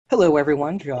Hello,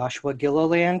 everyone. Joshua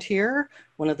Gilliland here,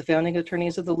 one of the founding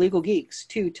attorneys of the Legal Geeks,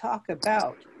 to talk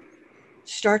about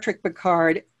Star Trek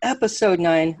Picard Episode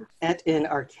 9 et in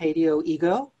Arcadia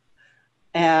Ego.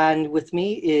 And with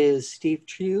me is Steve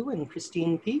Chu and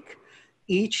Christine Peak.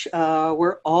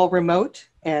 We're all remote,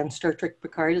 and Star Trek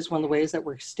Picard is one of the ways that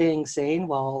we're staying sane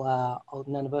while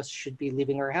none of us should be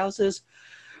leaving our houses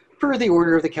per the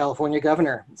order of the California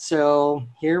governor. So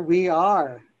here we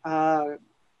are.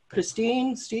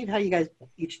 Christine, Steve, how you guys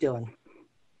each doing?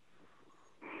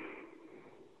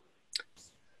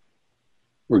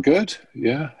 We're good.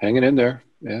 Yeah, hanging in there.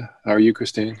 Yeah. How are you,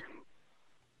 Christine?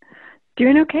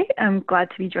 Doing okay. I'm glad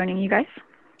to be joining you guys.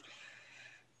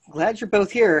 Glad you're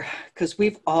both here, because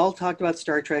we've all talked about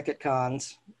Star Trek at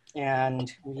cons,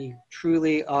 and we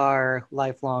truly are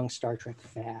lifelong Star Trek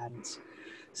fans.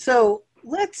 So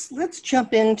let's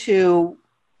jump into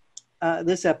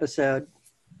this episode,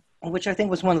 which I think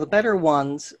was one of the better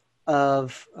ones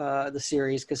of the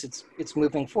series, because it's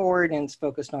moving forward and it's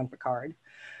focused on Picard.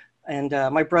 And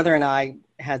my brother and I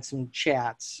had some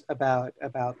chats about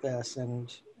this,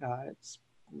 and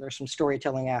there's some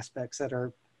storytelling aspects that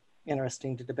are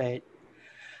interesting to debate.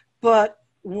 But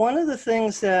one of the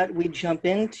things that we jump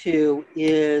into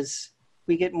is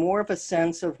we get more of a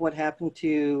sense of what happened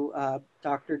to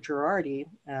Dr. Girardi,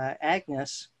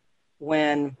 Agnes,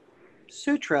 when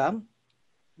Sutra,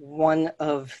 one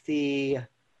of the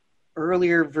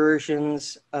earlier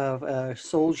versions of a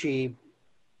Solji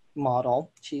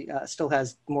model, she still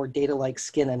has more data-like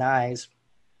skin and eyes,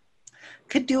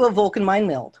 could do a Vulcan mind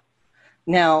meld.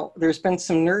 Now, there's been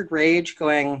some nerd rage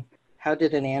going, how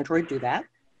did an android do that?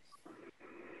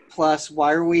 Plus,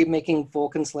 why are we making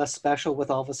Vulcans less special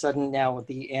with all of a sudden now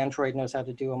the android knows how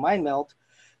to do a mind meld?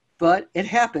 But it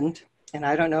happened, and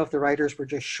I don't know if the writers were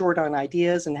just short on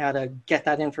ideas and how to get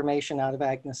that information out of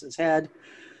Agnes's head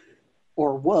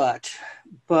or what.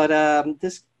 But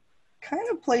this kind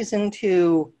of plays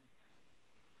into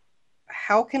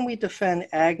how can we defend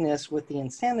Agnes with the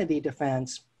insanity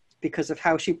defense because of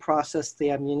how she processed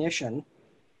the ammunition,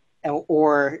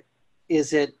 or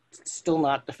is it still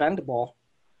not defendable?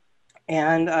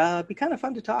 And it'd be kind of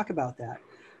fun to talk about that.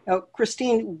 Now,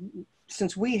 Christine,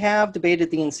 since we have debated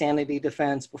the insanity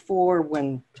defense before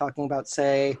when talking about,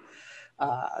 say,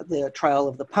 the trial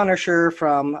of the Punisher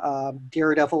from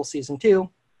Daredevil Season 2,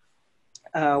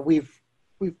 we've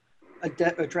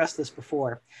addressed this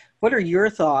before. What are your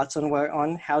thoughts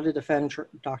on how to defend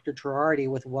Dr. Girardi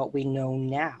with what we know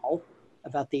now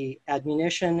about the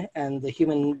admonition and the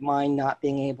human mind not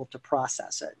being able to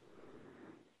process it?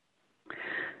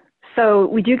 So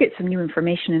we do get some new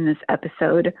information in this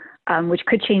episode, which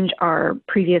could change our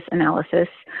previous analysis.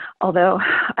 Although,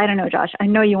 I don't know, Josh, I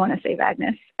know you want to save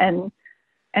Agnes, and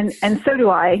so do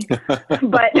I.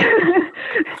 But,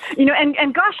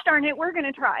 and gosh darn it, we're going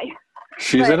to try.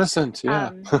 She's innocent,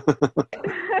 yeah.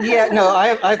 Yeah, no,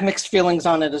 I've mixed feelings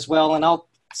on it as well, and I'll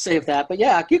save that. But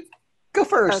yeah, you go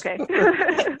first. Okay.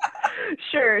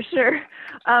 Sure.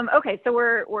 Okay, so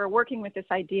we're working with this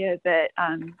idea that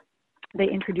they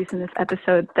introduce in this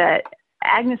episode that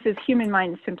Agnes's human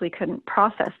mind simply couldn't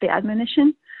process the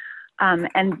admonition,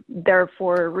 and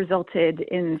therefore resulted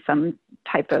in some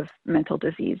type of mental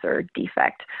disease or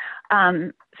defect.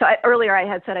 Earlier I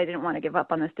had said I didn't want to give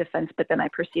up on this defense, but then I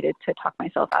proceeded to talk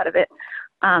myself out of it.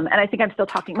 And I think I'm still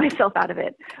talking myself out of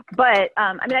it. But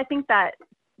I think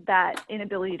that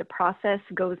inability to process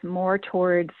goes more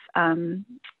towards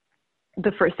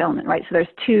the first element, right? So there's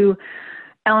two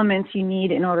elements you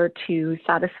need in order to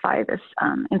satisfy this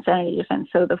insanity defense.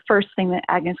 So the first thing that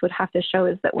Agnes would have to show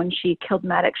is that when she killed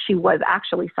Maddox, she was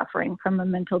actually suffering from a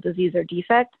mental disease or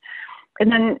defect.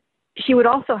 And then she would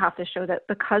also have to show that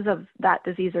because of that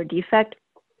disease or defect,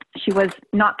 she was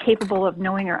not capable of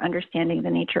knowing or understanding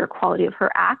the nature or quality of her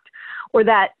act, or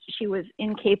that she was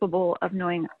incapable of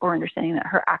knowing or understanding that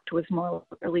her act was morally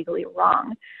or legally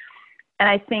wrong. And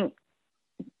I think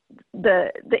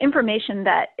the information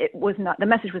that the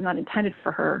message was not intended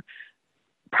for her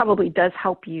probably does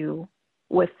help you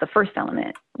with the first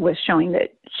element, with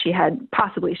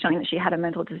possibly showing that she had a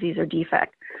mental disease or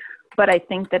defect. But I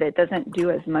think that it doesn't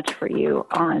do as much for you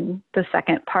on the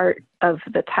second part of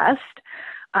the test,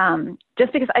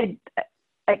 just because I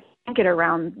can't get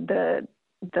around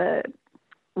the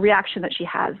reaction that she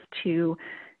has to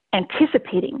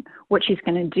anticipating what she's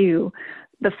going to do.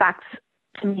 The facts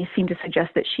to me seem to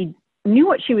suggest that she knew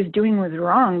what she was doing was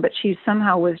wrong, but she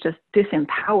somehow was just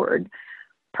disempowered,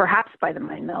 perhaps by the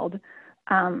mind meld,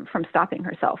 from stopping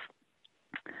herself.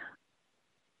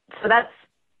 So that's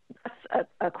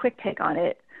a quick take on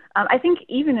it. I think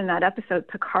even in that episode,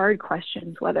 Picard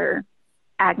questions whether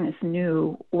Agnes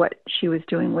knew what she was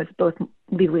doing was both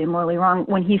legally and morally wrong.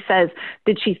 When he says,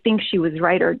 did she think she was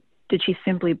right, or did she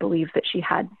simply believe that she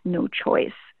had no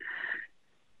choice?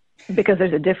 Because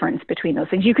there's a difference between those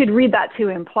things. You could read that to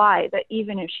imply that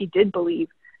even if she did believe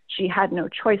she had no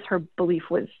choice, her belief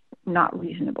was not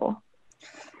reasonable.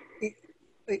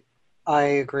 I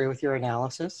agree with your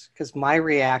analysis, because my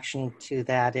reaction to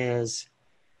that is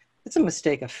it's a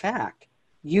mistake of fact.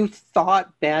 You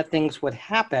thought bad things would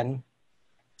happen,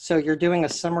 so you're doing a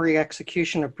summary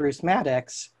execution of Bruce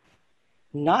Maddox,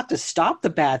 not to stop the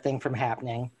bad thing from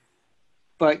happening,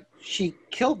 but she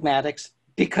killed Maddox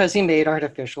because he made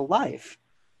artificial life.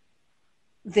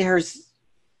 The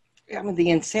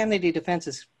insanity defense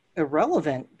is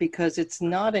irrelevant because it's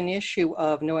not an issue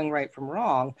of knowing right from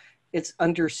wrong. It's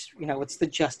it's the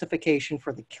justification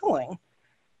for the killing.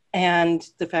 And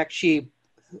the fact she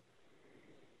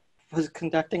was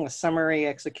conducting a summary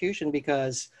execution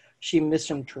because she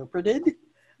misinterpreted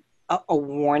a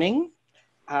warning,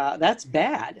 that's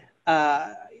bad.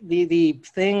 The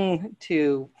thing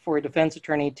for a defense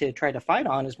attorney to try to fight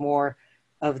on is more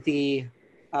of the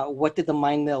what did the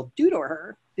mind meld do to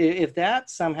her? If that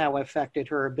somehow affected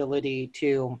her ability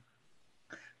to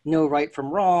know right from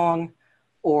wrong,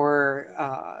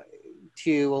 or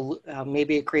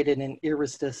maybe it created an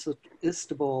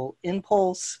irresistible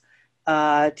impulse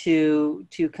to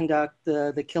conduct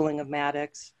the killing of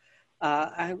Maddox.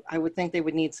 I would think they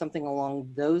would need something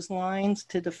along those lines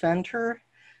to defend her.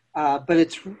 But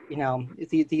it's,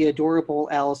 the adorable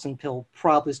Allison Pill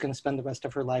probably is going to spend the rest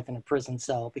of her life in a prison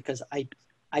cell, because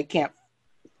I can't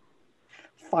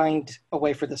find a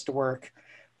way for this to work.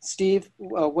 Steve,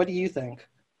 what do you think?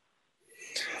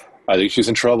 I think she's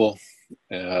in trouble.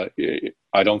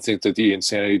 I don't think that the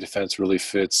insanity defense really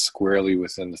fits squarely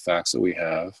within the facts that we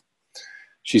have.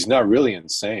 She's not really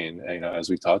insane. As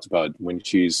we talked about, when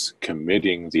she's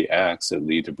committing the acts that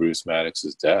lead to Bruce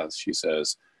Maddox's death, she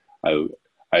says,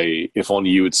 if only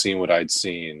you had seen what I'd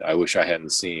seen. I wish I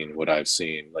hadn't seen what I've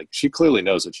seen. Like, she clearly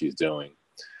knows what she's doing.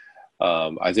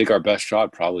 I think our best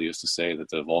shot probably is to say that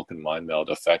the Vulcan mind meld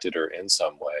affected her in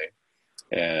some way.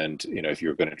 And, if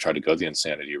you're going to try to go the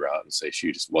insanity route and say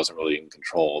she just wasn't really in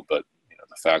control, but,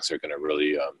 the facts are going to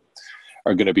really,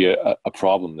 are going to be a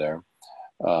problem there.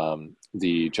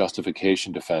 The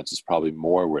justification defense is probably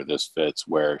more where this fits,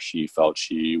 where she felt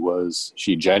she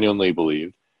genuinely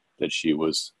believed that she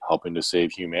was helping to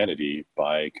save humanity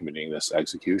by committing this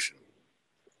execution.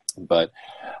 But,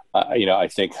 I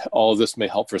think all of this may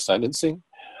help for sentencing.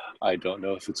 I don't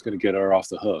know if it's going to get her off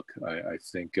the hook. I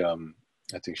think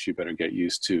she better get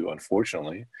used to,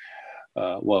 unfortunately,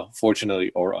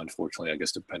 fortunately or unfortunately, I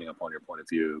guess, depending upon your point of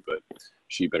view, but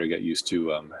she better get used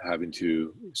to having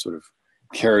to sort of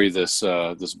carry this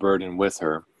burden with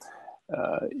her.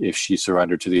 If she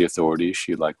surrendered to the authorities,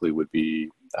 she likely would be,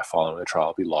 following the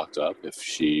trial, be locked up. If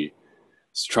she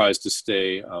tries to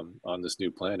stay on this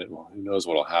new planet, well, who knows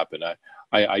what will happen.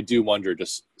 I do wonder,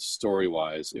 just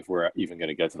story-wise, if we're even going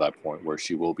to get to that point where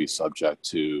she will be subject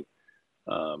to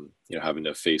having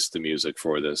to face the music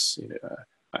for this.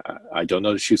 I don't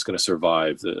know that she's going to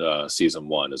survive the season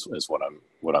 1 is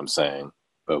what I'm saying,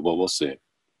 but we'll see.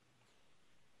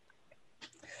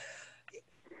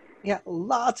 Yeah,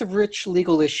 lots of rich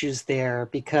legal issues there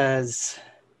because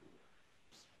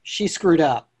she screwed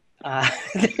up. I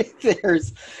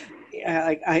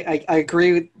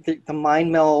agree with the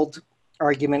mind meld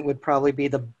argument would probably be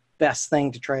the best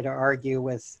thing to try to argue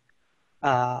with,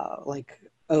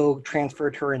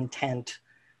 transferred her intent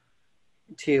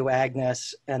to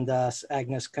Agnes, and thus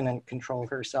Agnes couldn't control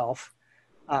herself,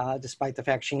 despite the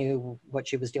fact she knew what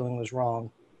she was doing was wrong.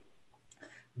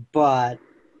 But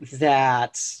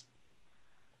that's,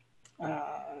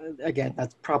 again,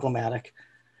 that's problematic.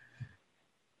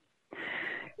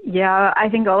 Yeah, I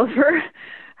think all of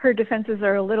her defenses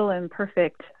are a little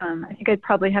imperfect. I think I'd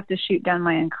probably have to shoot down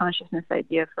my unconsciousness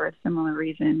idea for a similar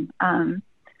reason.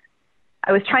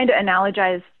 I was trying to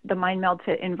analogize the mind meld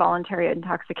to involuntary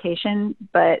intoxication,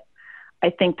 but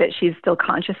I think that she's still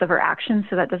conscious of her actions,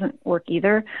 so that doesn't work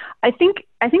either. I think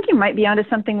you might be onto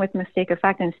something with mistake of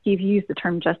fact, and Steve, you used the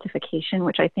term justification,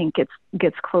 which I think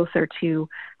gets closer to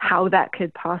how that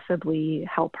could possibly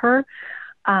help her.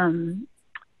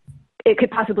 It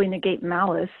could possibly negate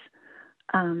malice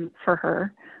for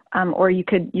her, or you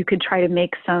could try to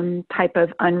make some type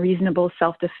of unreasonable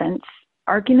self-defense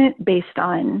argument based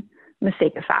on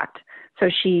mistake of fact. So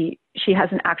she has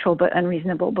an actual but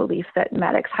unreasonable belief that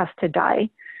Maddox has to die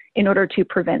in order to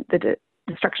prevent the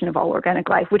destruction of all organic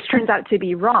life, which turns out to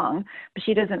be wrong, but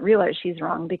she doesn't realize she's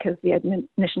wrong because the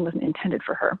admonition wasn't intended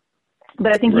for her.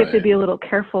 But I think you have to be a little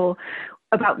careful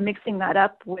about mixing that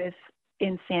up with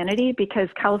insanity because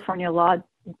California law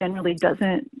generally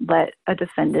doesn't let a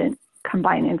defendant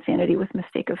combine insanity with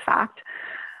mistake of fact.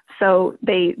 So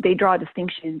they draw a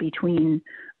distinction between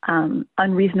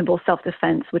unreasonable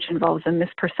self-defense, which involves a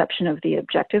misperception of the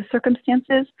objective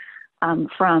circumstances,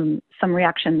 from some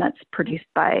reaction that's produced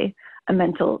by a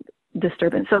mental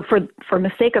disturbance. So for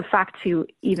mistake of fact to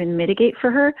even mitigate for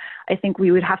her, I think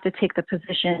we would have to take the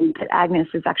position that Agnes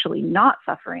is actually not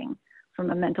suffering from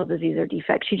a mental disease or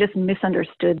defect. She just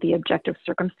misunderstood the objective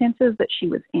circumstances that she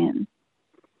was in.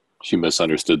 She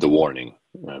misunderstood the warning,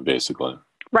 basically.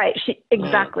 Right.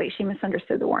 Exactly. She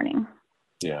misunderstood the warning.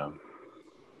 Yeah.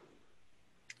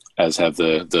 As have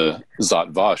the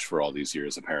Zot Vash for all these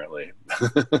years, apparently.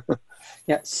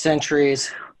 Yeah,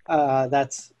 centuries.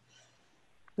 That's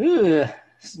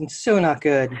so not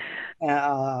good.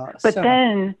 But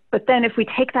then if we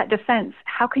take that defense,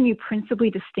 how can you principally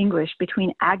distinguish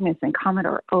between Agnes and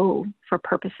Commodore O for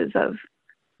purposes of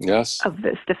this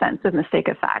defense of mistake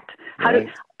of fact?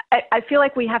 I feel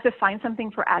like we have to find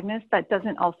something for Agnes that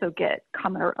doesn't also get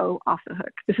Commodore O off the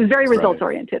hook. This is very results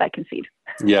oriented, I concede.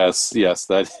 Yes,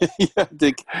 that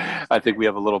I think we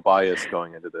have a little bias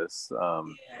going into this.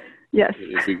 Yes.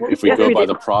 If we go by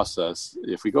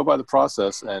the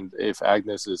process, and if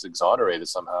Agnes is exonerated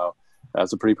somehow,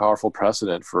 that's a pretty powerful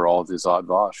precedent for all of the Zot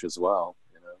Vash as well.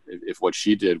 If what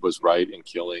she did was right in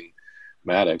killing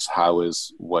Maddox, how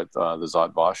is what the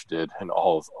Zot Vash did and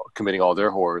committing all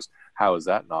their horrors? How is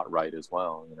that not right as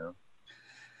well?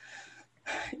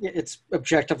 It's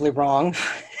objectively wrong.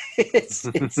 it's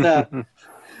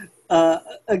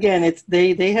again,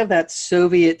 they have that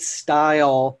Soviet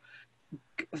style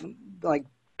like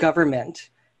government,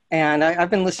 and I've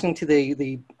been listening to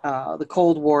the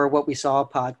Cold War What We Saw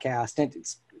podcast, and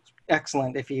it's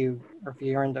excellent if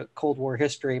you're into Cold War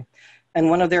history. And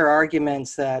one of their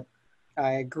arguments that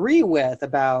I agree with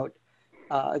about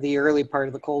the early part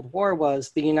of the Cold War was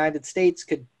the United States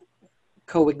could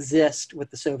coexist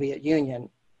with the Soviet Union,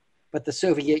 but the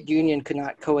Soviet Union could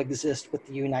not coexist with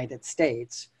the United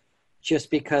States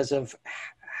just because of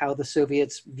how the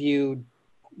Soviets viewed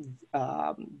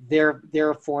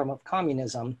their form of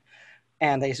communism,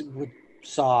 and they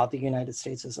saw the United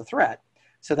States as a threat.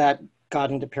 So that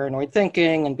got into paranoid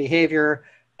thinking and behavior,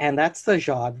 and that's the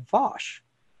Zot Vash,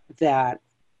 that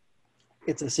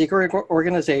it's a secret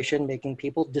organization making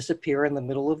people disappear in the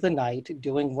middle of the night,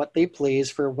 doing what they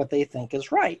please for what they think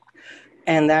is right.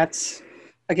 And that's,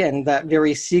 again, that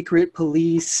very secret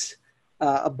police,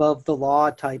 above the law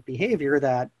type behavior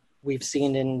that we've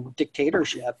seen in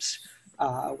dictatorships,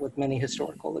 with many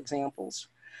historical examples.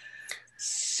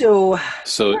 So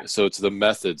it's the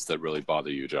methods that really bother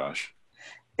you, Josh.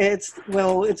 It's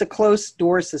a closed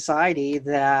door society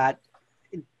that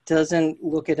doesn't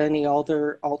look at any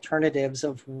other alternatives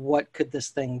of what could this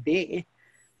thing be,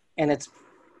 and it's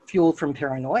fueled from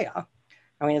paranoia.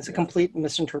 I mean, it's a complete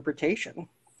misinterpretation.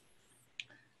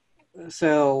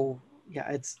 So yeah,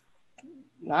 it's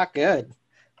not good.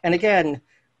 And again,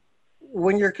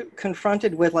 when you're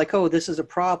confronted with like, oh, this is a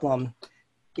problem,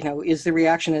 is the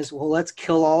reaction is, well, let's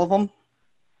kill all of them?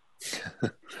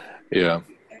 Yeah.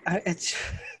 It's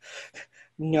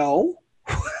no.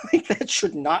 Like, that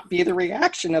should not be the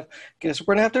reaction of, guess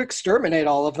we're gonna have to exterminate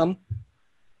all of them.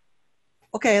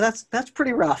 Okay, that's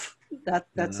pretty rough.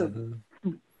 That's a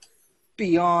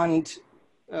beyond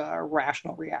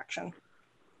rational reaction.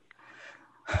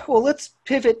 Well, let's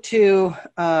pivot to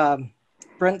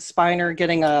Brent Spiner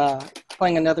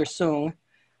playing another Sung,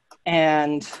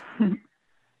 and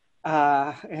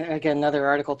again, another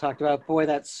article talked about, boy,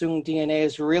 that Sung DNA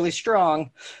is really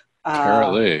strong.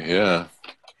 Apparently, yeah.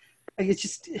 It's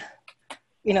just,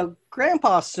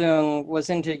 Grandpa Sung was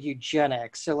into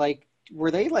eugenics. So, like, were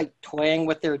they, like, toying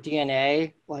with their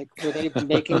DNA? Like, were they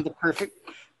making the perfect...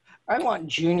 I want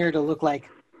Junior to look like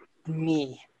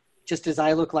me, just as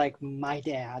I look like my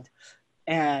dad.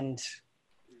 And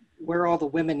where are all the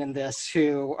women in this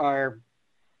who are,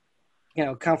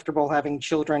 comfortable having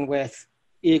children with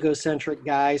egocentric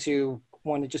guys who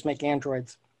want to just make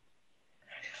androids?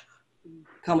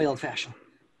 Call me old-fashioned.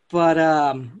 But,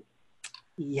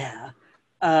 yeah.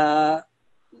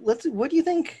 What do you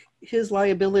think his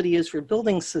liability is for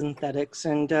building synthetics?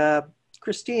 And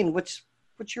Christine, what's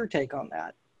your take on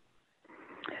that?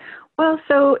 Well,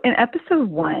 so in episode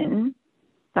 1,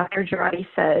 Dr. Girardi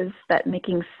says that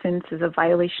making synths is a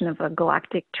violation of a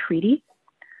galactic treaty.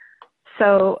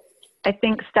 So I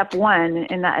think step 1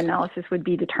 in that analysis would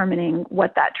be determining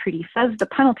what that treaty says the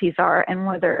penalties are and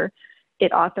whether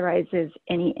it authorizes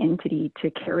any entity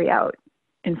to carry out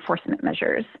enforcement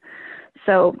measures.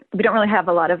 So we don't really have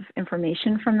a lot of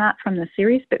information from the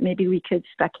series, but maybe we could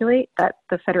speculate that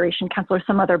the Federation Council or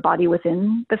some other body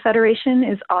within the Federation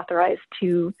is authorized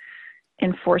to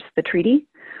enforce the treaty.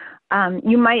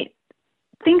 You might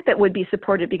think that would be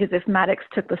supported because if Maddox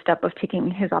took the step of taking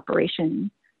his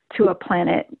operation to a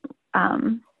planet,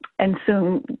 and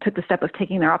soon took the step of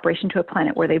taking their operation to a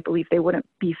planet where they believed they wouldn't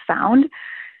be found,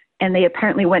 and they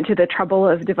apparently went to the trouble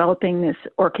of developing this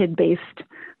orchid-based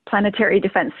planetary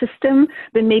defense system,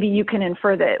 then maybe you can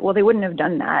infer that, well, they wouldn't have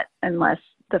done that unless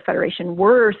the Federation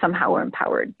were somehow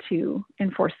empowered to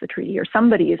enforce the treaty, or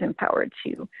somebody is empowered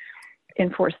to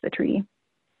enforce the treaty.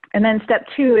 And then step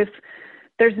two, if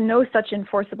there's no such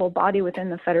enforceable body within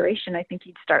the Federation, I think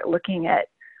you'd start looking at,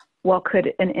 well,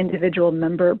 could an individual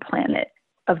member planet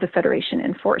of the Federation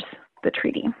enforce the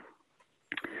treaty?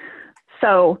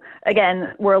 So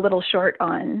again, we're a little short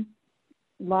on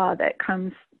law that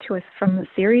comes to us from the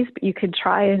series, but you could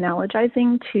try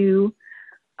analogizing to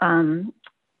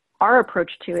our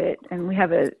approach to it. And we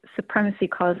have a supremacy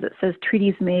clause that says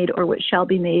treaties made or which shall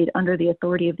be made under the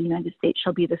authority of the United States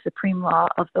shall be the supreme law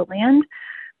of the land.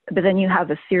 But then you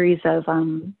have a series of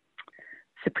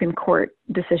Supreme Court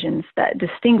decisions that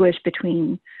distinguish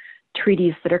between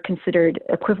treaties that are considered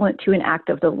equivalent to an act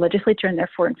of the legislature and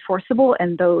therefore enforceable,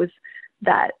 and those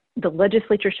that the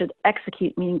legislature should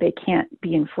execute, meaning they can't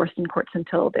be enforced in courts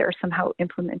until they're somehow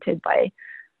implemented by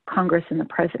Congress and the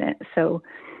president. So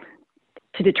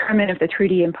to determine if the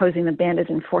treaty imposing the ban is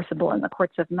enforceable in the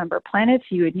courts of member planets,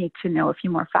 you would need to know a few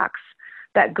more facts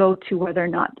that go to whether or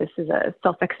not this is a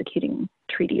self-executing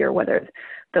treaty or whether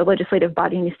the legislative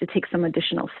body needs to take some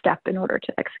additional step in order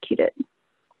to execute it.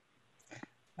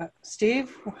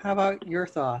 Steve, how about your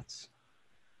thoughts?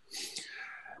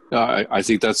 I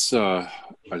think that's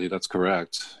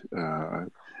correct.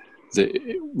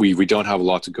 We don't have a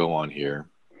lot to go on here.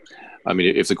 I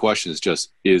mean, if the question is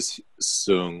just, is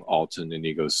Soong, Alton,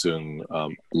 Inigo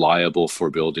Soong liable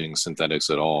for building synthetics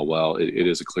at all? Well, it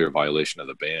is a clear violation of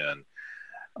the ban.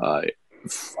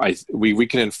 We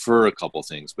can infer a couple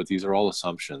things, but these are all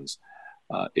assumptions.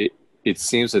 It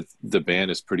seems that the ban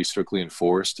is pretty strictly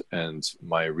enforced, and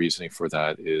my reasoning for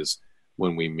that is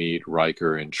when we meet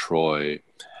Riker and Troy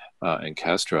and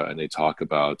Kestra, and they talk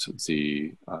about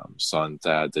the son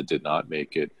Thad that did not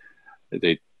make it.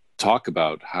 They talk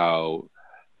about how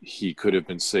he could have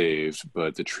been saved,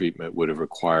 but the treatment would have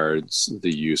required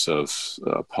the use of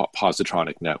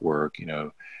positronic network,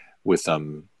 with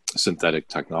synthetic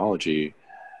technology.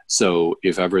 So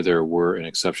if ever there were an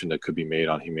exception that could be made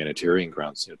on humanitarian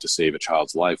grounds, to save a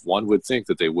child's life, one would think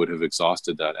that they would have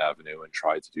exhausted that avenue and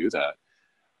tried to do that.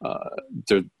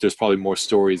 There's probably more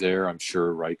story there. I'm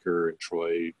sure Riker and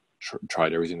Troy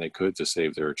tried everything they could to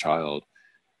save their child,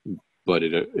 but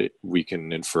we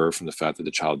can infer from the fact that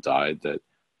the child died that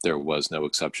there was no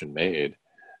exception made.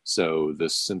 So the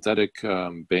synthetic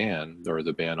ban, or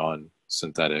the ban on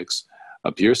synthetics,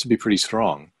 appears to be pretty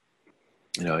strong.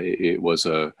 It was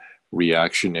a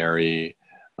reactionary,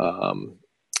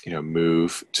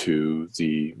 move to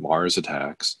the Mars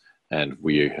attacks. And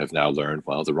we have now learned,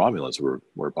 well, the Romulans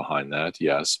were behind that,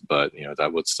 yes, but,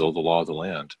 that was still the law of the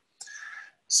land.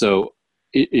 So,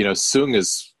 Soong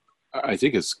is, I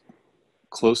think his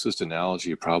closest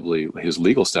analogy, probably his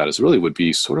legal status really would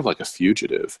be sort of like a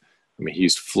fugitive. I mean,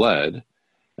 he's fled,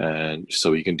 and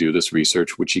so he can do this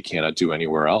research, which he cannot do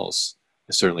anywhere else.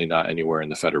 Certainly not anywhere in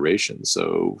the Federation.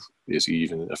 So is he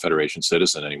even a Federation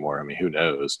citizen anymore? I mean, who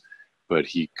knows? But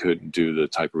he couldn't do the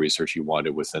type of research he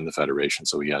wanted within the Federation,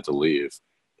 so he had to leave.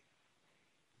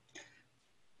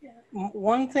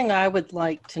 One thing I would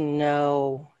like to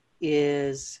know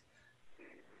is,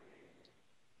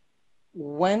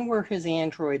 when were his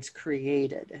androids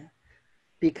created?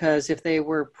 Because if they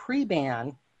were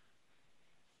pre-ban,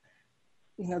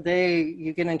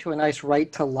 you get into a nice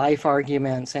right to life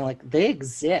argument saying, like, they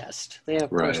exist. They have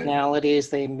personalities.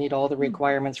 They meet all the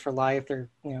requirements for life. They're,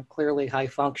 clearly high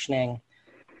functioning.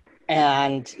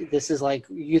 And this is like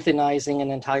euthanizing an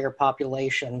entire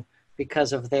population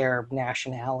because of their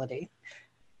nationality.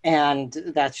 And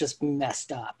that's just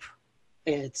messed up.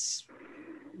 It's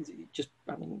just,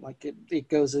 it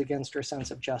goes against our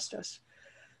sense of justice.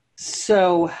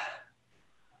 So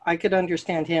I could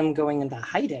understand him going into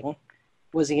hiding.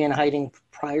 Was he in hiding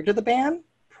prior to the ban?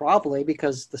 Probably,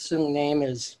 because the Soong name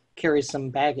carries some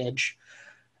baggage.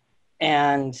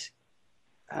 And,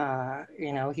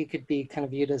 he could be kind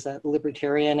of viewed as that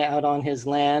libertarian out on his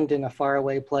land in a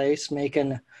faraway place,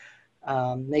 making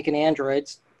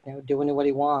androids, doing what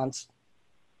he wants.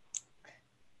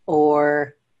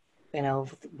 Or,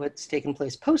 what's taken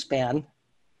place post-ban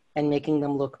and making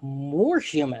them look more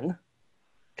human,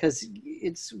 because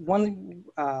it's one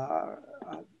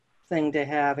thing to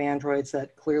have androids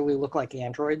that clearly look like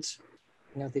androids,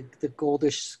 you know, the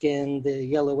goldish skin, the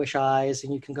yellowish eyes,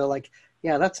 and you can go like,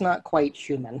 yeah, that's not quite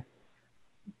human.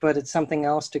 But it's something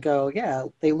else to go, yeah,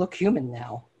 they look human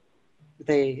now.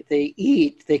 They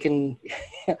eat, they can,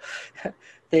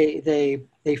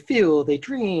 they feel, they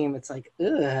dream. It's like,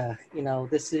 ugh, you know,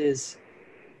 this is,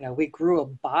 you know, we grew a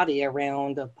body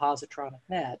around a positronic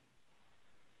net.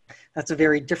 That's a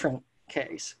very different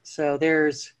case. So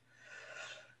there's,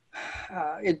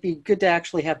 it'd be good to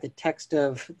actually have the text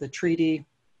of the treaty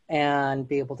and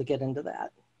be able to get into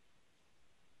that.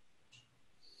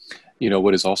 You know,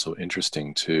 what is also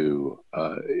interesting too,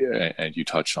 and you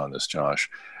touched on this, Josh,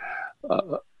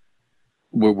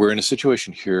 we're in a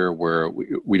situation here where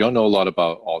we don't know a lot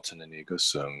about Alton Inigo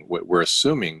Sung. We're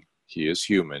assuming he is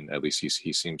human, at least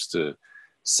he seems to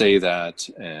say that,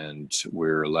 and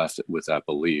we're left with that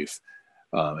belief.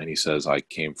 And he says, I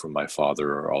came from my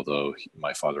father, although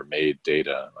my father made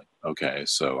Data. I'm like, okay,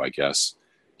 so I guess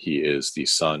he is the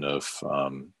son of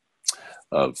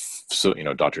so, you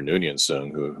know, Dr. Noonien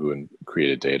Sung, who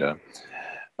created Data.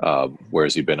 Where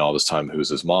has he been all this time? Who's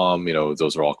his mom? You know,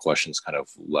 those are all questions kind of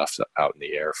left out in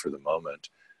the air for the moment.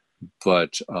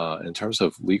 But in terms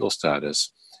of legal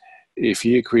status, if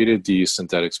he had created these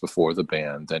synthetics before the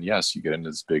ban, then yes, you get into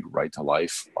this big right to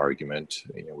life argument.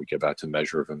 You know, we get back to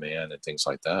Measure of a Man and things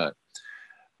like that.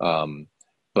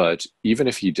 But even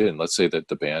if he didn't, let's say that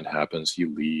the ban happens, he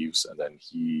leaves, and then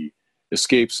he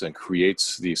escapes and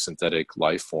creates these synthetic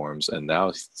life forms, and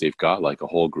now they've got like a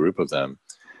whole group of them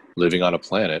living on a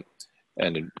planet.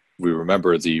 And we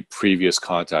remember the previous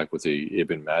contact with the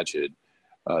Ibn Majid.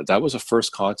 That was a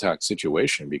first contact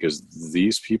situation, because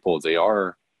these people, they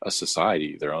are a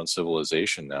society, their own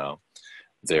civilization now.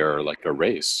 They're like a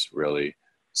race, really.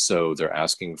 So they're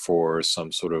asking for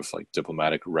some sort of like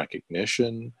diplomatic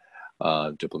recognition,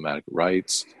 diplomatic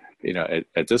rights. You know,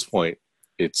 at this point,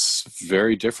 it's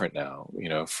very different now, you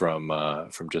know, from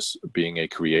just being a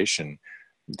creation.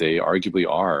 They arguably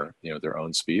are, you know, their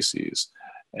own species,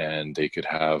 and they could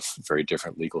have very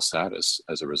different legal status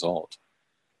as a result.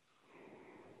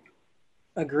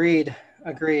 Agreed.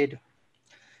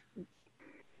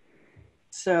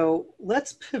 So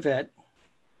let's pivot.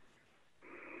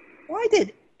 Why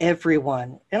did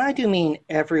everyone, and I do mean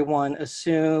everyone,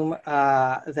 assume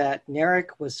that Narek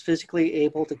was physically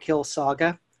able to kill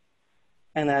Saga,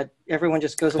 and that everyone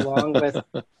just goes along with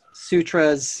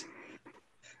Sutra's,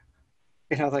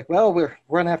 you know, like, well, we're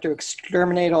going to have to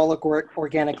exterminate all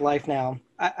organic life now.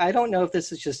 I don't know if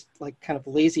this is just like kind of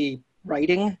lazy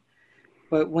writing,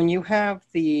 but when you have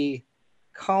the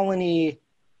colony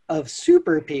of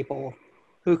super people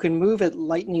who can move at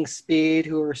lightning speed,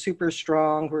 who are super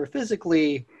strong, who are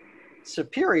physically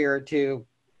superior to,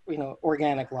 you know,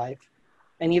 organic life,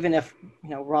 and even if, you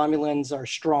know, Romulans are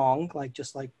strong, like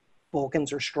just like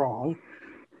Vulcans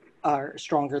are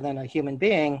stronger than a human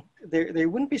being, they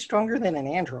wouldn't be stronger than an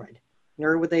android,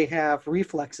 nor would they have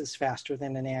reflexes faster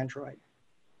than an android.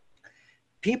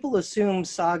 People assume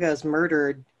Saga is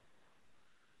murdered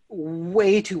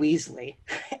way too easily.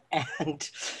 And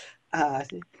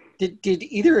did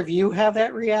either of you have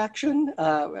that reaction,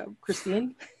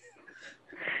 Christine?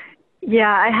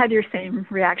 Yeah, I had your same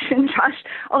reaction, Josh.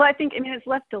 Although I think, I mean, it's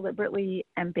left deliberately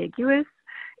ambiguous.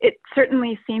 It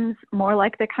certainly seems more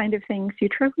like the kind of thing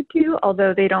Sutra would do,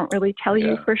 although they don't really tell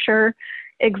you for sure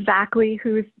exactly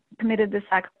who's committed this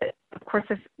act. But of course,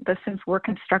 if the synths were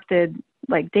constructed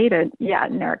like Data, yeah,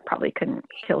 Narek probably couldn't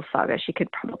kill Saga. She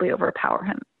could probably overpower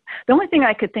him. The only thing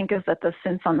I could think is that the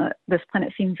synths on this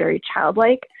planet seem very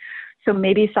childlike. So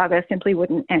maybe Saga simply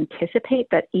wouldn't anticipate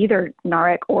that either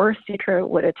Narek or Sutra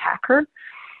would attack her.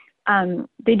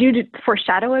 They do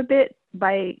foreshadow a bit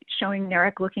by showing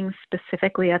Narek looking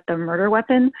specifically at the murder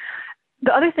weapon.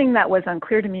 The other thing that was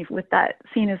unclear to me with that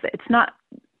scene is that it's not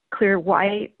clear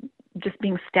why just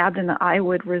being stabbed in the eye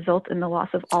would result in the loss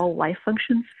of all life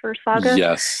functions for Saga.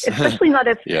 Yes. Especially not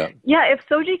if, if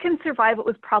Soji can survive, it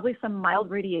was probably some mild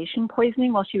radiation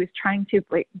poisoning while she was trying to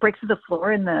break through the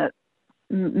floor in the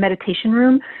meditation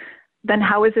room. Then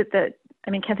how is it that, I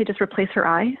mean, can't they just replace her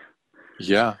eye?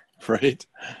 Yeah, right.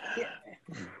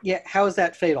 Yeah, how is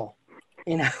that fatal?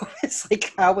 You know, it's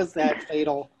like, how was that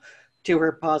fatal to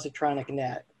her positronic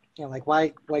net? You know, like,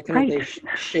 why couldn't they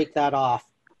shake that off?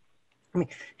 I mean,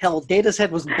 hell, Data's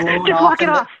head was blown just off. Walk it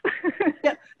off.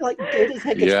 Like Data's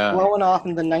head gets blown off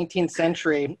in the 19th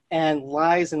century and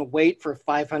lies in wait for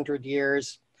 500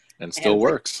 years. And still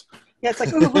works. Like, it's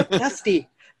like, oh, look, Dusty.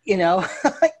 You know,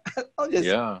 I'll just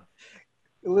a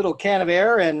little can of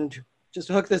air and just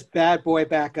hook this bad boy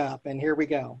back up, and here we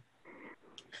go.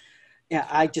 Yeah,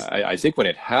 I think when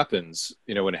it happens,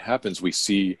 we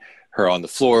see her on the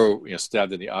floor,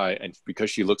 stabbed in the eye, and because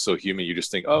she looks so human, you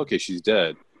just think, oh, okay, she's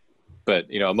dead. But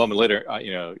a moment later,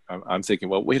 I'm thinking,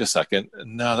 well, wait a second,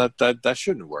 no, that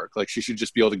shouldn't work. Like, she should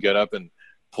just be able to get up and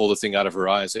pull the thing out of her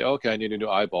eye and say, oh, okay, I need a new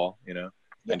eyeball,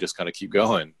 and just kind of keep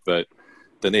going. But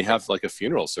then they have like a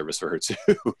funeral service for her too.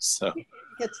 So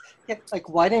like,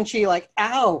 why didn't she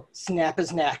ow, snap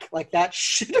his neck? Like, that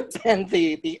should have been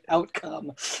the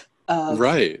outcome.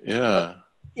 Right. Yeah.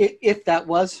 If that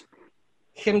was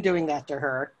him doing that to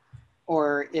her,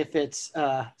 or if it's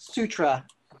Sutra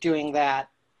doing that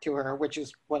to her, which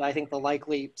is what I think the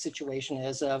likely situation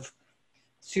is, of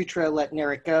Sutra let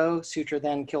Narek go. Sutra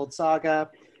then killed Saga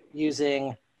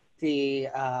using the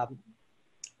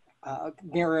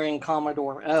mirroring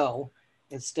Commodore O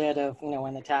instead of,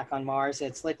 an attack on Mars.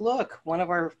 It's like, look, one of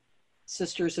our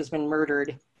sisters has been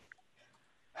murdered,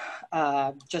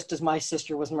 just as my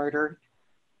sister was murdered.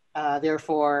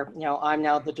 Therefore, I'm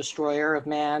now the destroyer of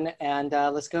man, and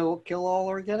let's go kill all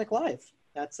organic life.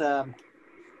 That's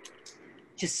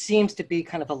just seems to be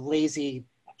kind of a lazy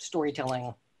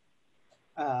storytelling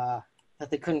that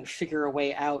they couldn't figure a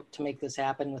way out to make this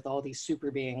happen with all these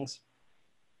super beings.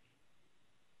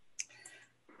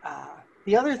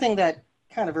 The other thing that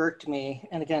kind of irked me,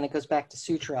 and again, it goes back to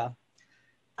Sutra.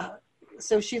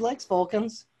 So she likes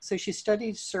Vulcans, so she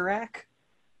studied Surak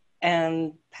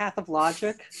and Path of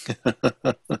Logic.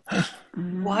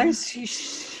 Why is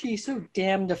she so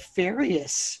damn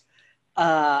nefarious?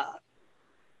 Because,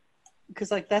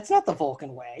 that's not the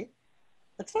Vulcan way.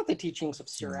 That's not the teachings of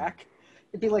Surak.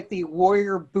 It'd be like the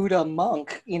warrior Buddha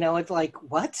monk. It's like,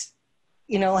 what?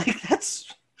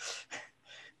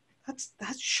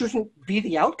 That shouldn't be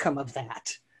the outcome of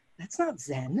that. That's not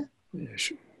Zen. Yeah,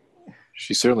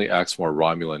 she certainly acts more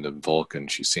Romulan than Vulcan.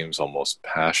 She seems almost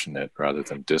passionate rather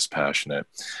than dispassionate.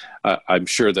 I'm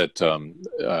sure that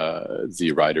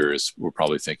the writers were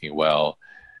probably thinking, well,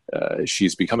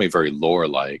 she's becoming very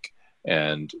lore-like,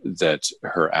 and that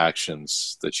her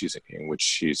actions in which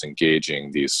she's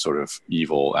engaging, these sort of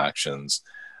evil actions,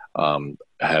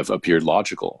 have appeared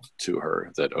logical to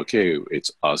her, that, okay,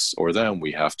 it's us or them,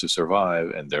 we have to survive,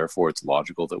 and therefore it's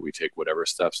logical that we take whatever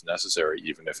steps necessary,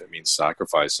 even if it means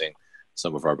sacrificing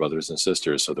some of our brothers and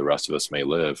sisters so the rest of us may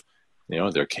live.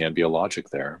 There can be a logic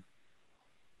there.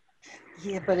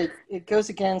 Yeah, but it goes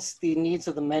against the needs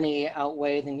of the many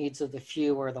outweigh the needs of the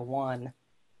few or the one.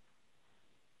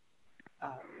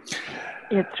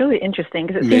 It's really interesting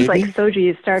because it seems like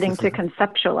Soji is starting to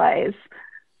conceptualize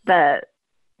that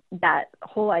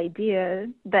whole idea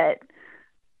that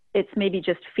it's maybe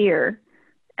just fear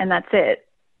and that's it.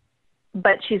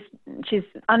 But she's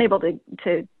unable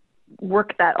to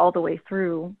work that all the way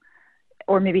through,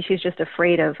 or maybe she's just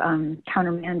afraid of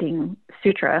countermanding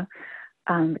Sutra,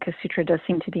 because Sutra does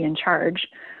seem to be in charge.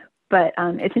 But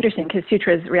it's interesting because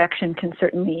Sutra's reaction can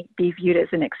certainly be viewed as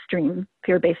an extreme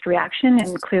fear-based reaction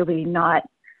and clearly not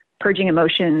purging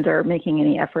emotions or making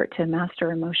any effort to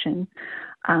master emotion.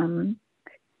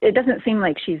 It doesn't seem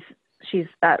like she's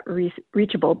that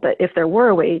reachable, but if there were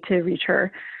a way to reach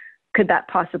her, could that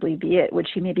possibly be it? Would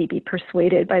she maybe be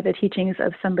persuaded by the teachings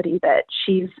of somebody that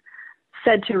she's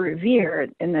said to revere,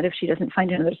 and that if she doesn't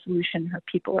find another solution, her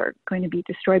people are going to be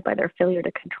destroyed by their failure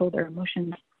to control their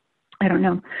emotions? I don't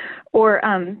know. Or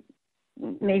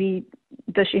maybe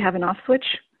does she have an off switch?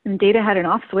 And Data had an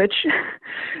off switch.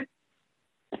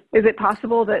 Is it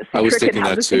possible that Sutra could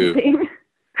have the same thing?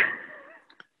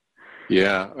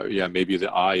 Yeah, maybe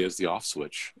the eye is the off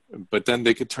switch, but then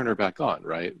they could turn her back on,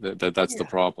 right? That's the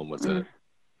problem with it.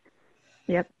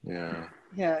 Yep.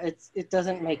 Yeah, it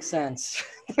doesn't make sense.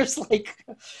 There's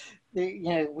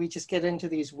we just get into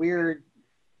these weird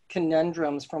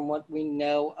conundrums from what we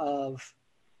know of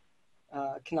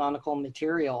canonical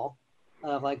material,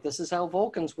 of this is how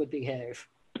Vulcans would behave,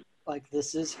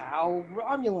 this is how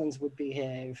Romulans would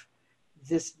behave.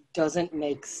 This doesn't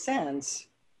make sense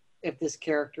if this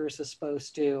character is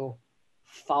supposed to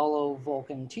follow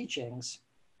Vulcan teachings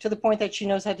to the point that she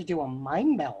knows how to do a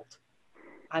mind meld.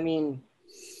 I mean,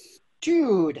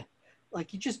 dude,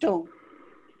 you just don't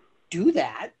do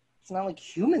that. It's not like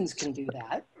humans can do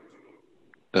that.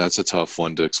 That's a tough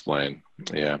one to explain.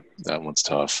 Yeah, that one's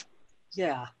tough.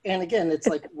 Yeah, and again, it's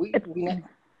we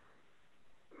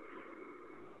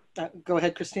go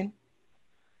ahead, Christine.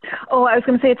 Oh, I was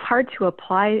going to say it's hard to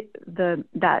apply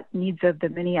that needs of the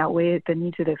many outweigh the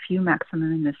needs of the few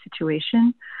maximum in this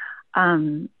situation.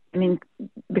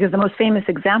 Because the most famous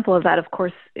example of that, of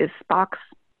course, is Spock's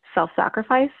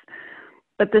self-sacrifice.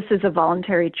 But this is a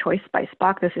voluntary choice by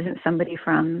Spock. This isn't somebody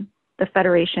from the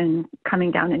Federation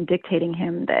coming down and dictating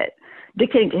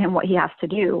to him what he has to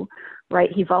do.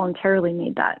 right? He voluntarily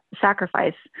made that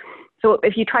sacrifice. So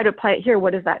if you try to apply it here,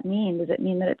 what does that mean? Does it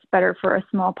mean that it's better for a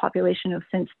small population of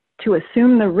synths to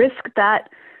assume the risk that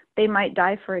they might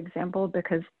die, for example,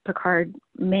 because Picard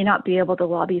may not be able to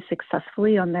lobby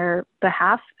successfully on their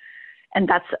behalf? And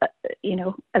that's,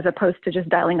 as opposed to just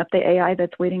dialing up the AI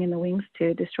that's waiting in the wings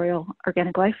to destroy all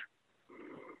organic life?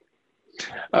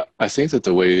 I think that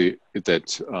the way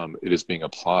that it is being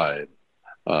applied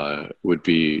would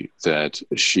be that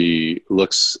she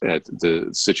looks at the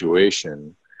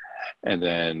situation, and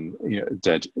then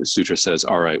that Sutra says,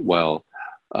 all right, well,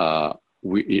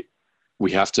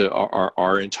 we have to,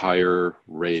 our entire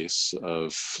race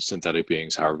of synthetic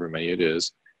beings, however many it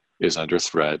is under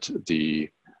threat. The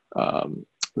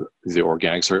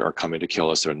organics are coming to kill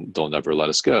us, and they'll never let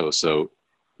us go. So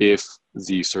if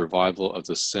the survival of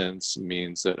the synths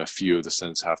means that a few of the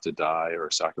synths have to die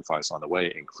or sacrifice on the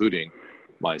way, including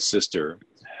my sister,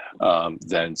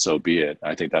 then so be it.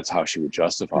 I think that's how she would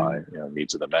justify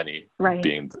needs of the many, right,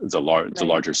 being the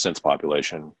larger synth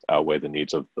population outweigh the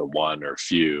needs of the one or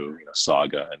few,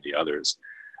 Saga and the others.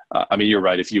 I mean, you're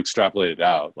right. If you extrapolate it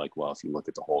out, like, well, if you look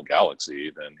at the whole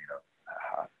galaxy, then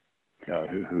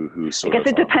who sort of, I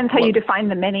guess it depends how you define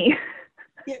the many.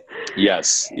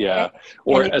 Yes, yeah.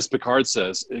 Or as Picard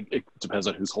says, it depends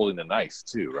on who's holding the knife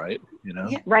too, right?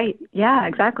 Yeah. Right. Yeah,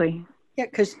 exactly. Yeah,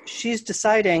 because she's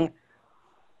deciding,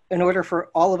 in order for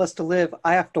all of us to live,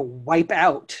 I have to wipe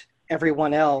out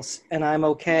everyone else, and I'm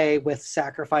okay with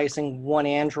sacrificing one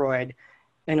android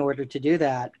in order to do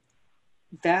that.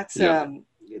 That's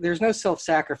there's no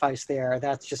self-sacrifice there.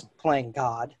 That's just playing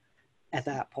God at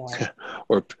that point.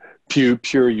 Or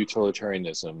pure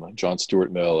utilitarianism, John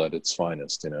Stuart Mill at its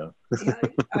finest, Yeah,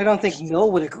 I don't think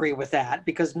Mill would agree with that,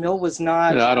 because Mill was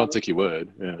not... I don't think he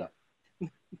would. Yeah.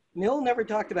 Mill never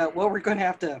talked about, well, we're going to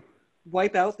have to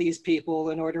wipe out these people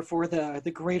in order for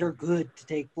the greater good to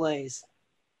take place.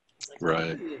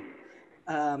 Right.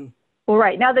 Well,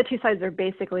 right. Now the two sides are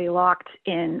basically locked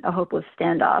in a hopeless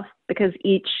standoff, because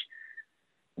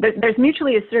there's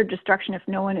mutually assured destruction if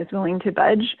no one is willing to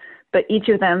budge, but each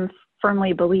of them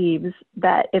firmly believes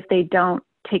that if they don't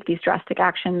take these drastic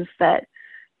actions, that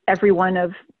every one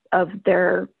of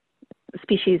their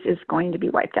species is going to be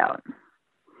wiped out.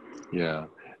 Yeah.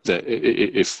 That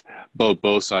if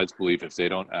both sides believe if they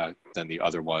don't act, then the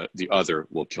other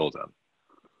will kill them.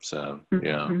 So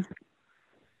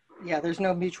yeah, there's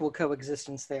no mutual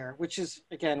coexistence there, which is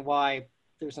again why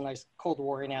there's a nice Cold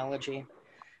War analogy,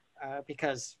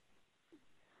 because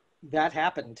that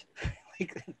happened.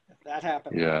 That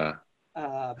happened. Yeah.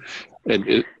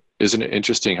 And isn't it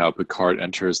interesting how Picard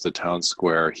enters the town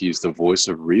square? He's the voice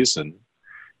of reason.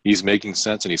 He's making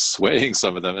sense, and he's swaying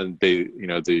some of them, and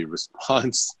the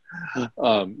response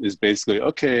is basically,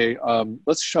 okay,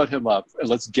 let's shut him up and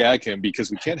let's gag him,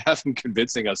 because we can't have him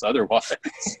convincing us otherwise.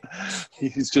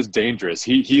 He's just dangerous.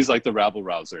 He's like the rabble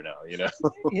rouser now,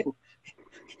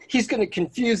 He's going to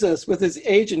confuse us with his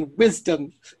age and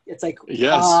wisdom. It's like,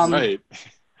 yes, right.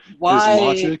 Why? His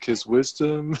logic, his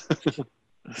wisdom.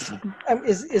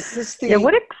 Is this the... Yeah,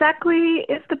 what exactly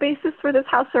is the basis for this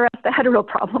house arrest? I had a real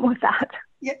problem with that.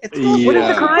 Yeah, what is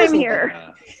the crime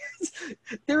here?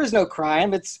 There is no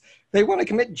crime. They want to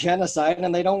commit genocide,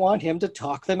 and they don't want him to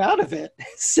talk them out of it.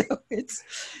 So it's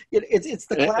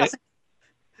the classic.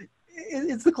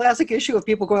 It's the classic issue of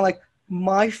people going like,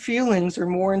 my feelings are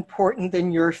more important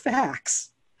than your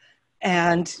facts,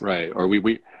 and right. Or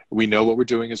we know what we're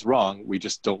doing is wrong. We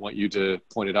just don't want you to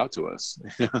point it out to us.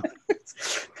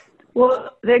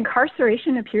 Well, the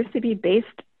incarceration appears to be based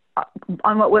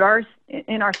on what would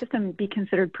in our system be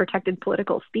considered protected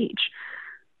political speech.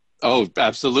 Oh,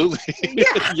 absolutely.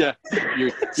 Yeah.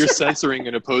 You're censoring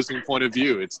an opposing point of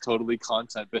view. It's totally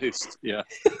content based. Yeah.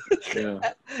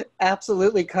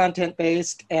 Absolutely content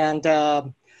based,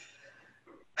 and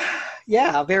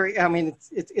yeah, very. I mean,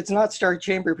 it's not Star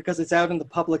Chamber because it's out in the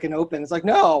public and open. It's like,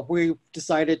 no, we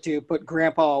decided to put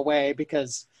Grandpa away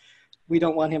because we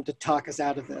don't want him to talk us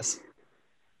out of this.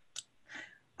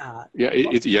 Yeah,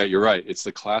 you're right. It's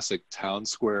the classic town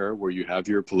square where you have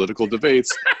your political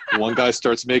debates. One guy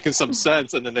starts making some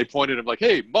sense, and then they point at him like,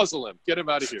 "Hey, muzzle him! Get him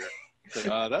out of here!"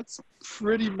 Like, that's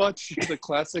pretty much the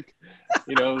classic,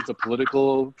 the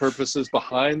political purposes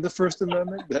behind the First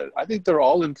Amendment. I think they're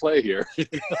all in play here.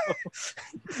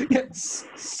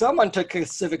 Someone took a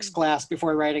civics class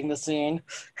before writing the scene.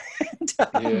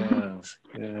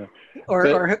 Yeah.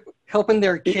 Or helping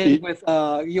their kid with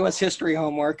U.S. history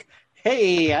homework.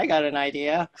 Hey, I got an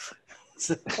idea.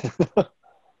 But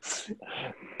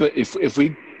if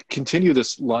we continue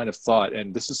this line of thought,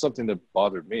 and this is something that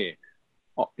bothered me,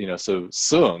 so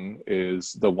Sung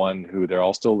is the one who they're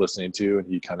all still listening to, and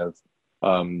he kind of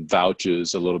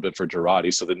vouches a little bit for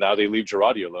Girardi. So that now they leave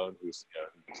Girardi alone, who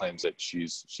claims that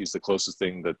she's the closest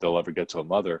thing that they'll ever get to a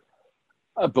mother.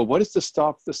 But what is to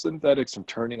stop the synthetics from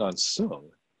turning on Sung,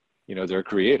 their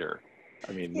creator?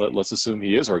 I mean, let's assume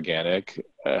he is organic.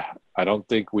 I don't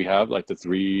think we have like the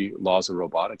 3 laws of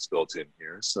robotics built in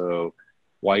here. So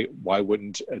why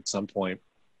wouldn't at some point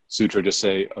Sutra just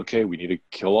say, okay, we need to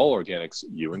kill all organics,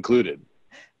 you included?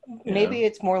 Maybe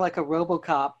it's more like a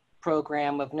RoboCop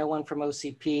program of no one from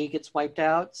OCP gets wiped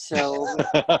out. So,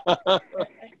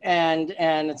 and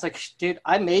it's like, dude,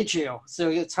 I made you,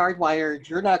 so it's hardwired.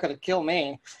 You're not going to kill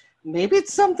me. Maybe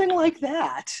it's something like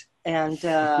that. And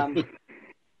they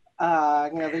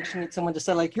just need someone to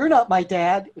say like, you're not my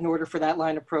dad, in order for that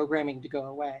line of programming to go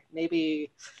away.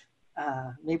 Maybe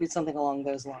it's something along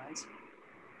those lines.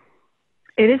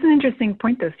 It is an interesting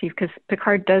point, though, Steve, because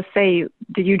Picard does say,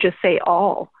 did you just say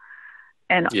all?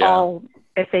 And all,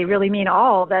 if they really mean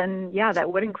all, then,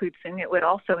 that would include Singh. It would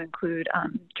also include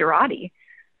Girardi,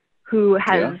 who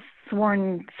has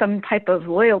sworn some type of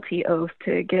loyalty oath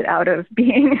to get out of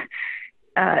being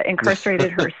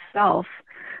incarcerated herself.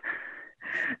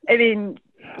 I mean,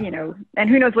 and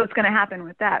who knows what's going to happen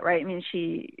with that, right? I mean,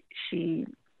 she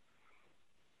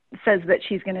says that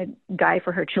she's going to die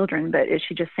for her children, but is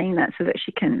she just saying that so that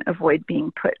she can avoid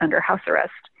being put under house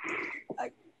arrest?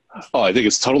 I think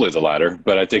it's totally the latter,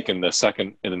 but I think in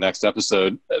the next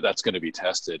episode, that's going to be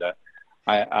tested.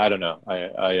 I don't know.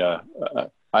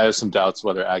 I have some doubts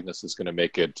whether Agnes is going to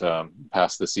make it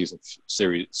past the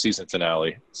season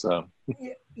finale. So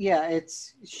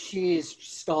she's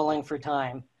stalling for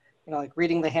time. Like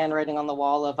reading the handwriting on the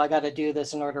wall of, I got to do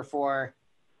this in order for,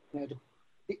 to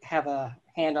have a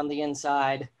hand on the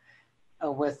inside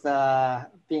with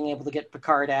being able to get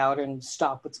Picard out and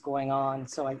stop what's going on.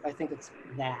 So I think it's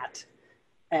that.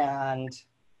 And,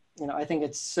 I think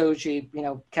it's Soji,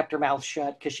 kept her mouth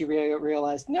shut because she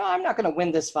realized, no, I'm not going to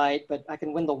win this fight, but I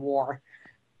can win the war.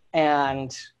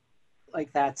 And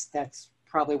like, that's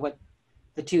probably what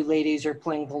the 2 ladies are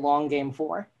playing the long game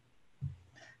for.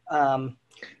 It'll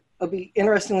be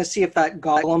interesting to see if that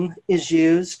golem is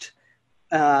used,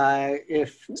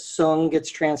 if Sung gets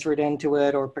transferred into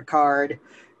it, or Picard,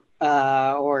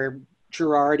 or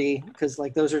Girardi, because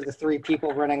like those are the 3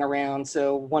 people running around.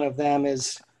 So one of them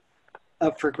is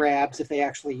up for grabs if they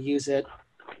actually use it,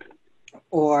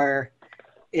 or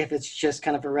if it's just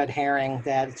kind of a red herring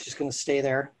that it's just going to stay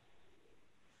there.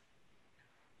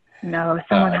 No,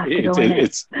 someone has to go in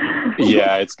it.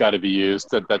 It's got to be used.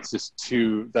 That's just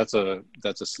that's a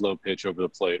slow pitch over the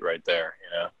plate right there,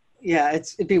 Yeah,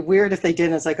 it'd be weird if they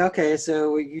didn't. It's like, okay,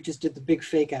 so you just did the big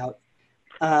fake out.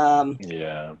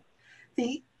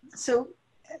 So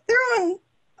they're on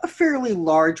a fairly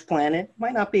large planet.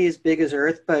 Might not be as big as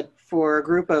Earth, but for a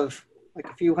group of like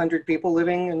a few hundred people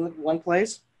living in one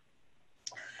place,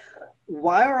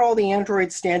 why are all the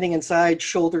androids standing inside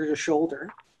shoulder to shoulder?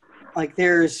 Like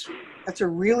that's a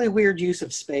really weird use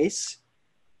of space.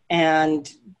 And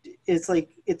it's like,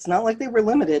 it's not like they were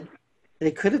limited.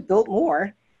 They could have built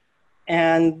more.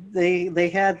 And they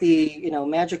had the,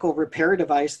 magical repair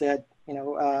device that,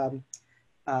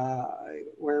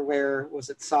 where was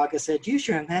it? Saga said, use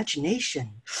your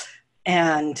imagination.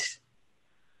 And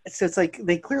so it's like,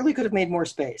 they clearly could have made more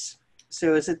space.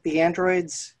 So is it the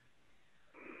androids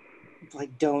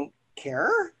like don't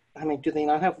care? I mean, do they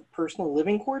not have personal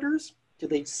living quarters? Do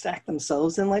they stack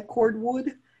themselves in like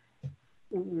cordwood?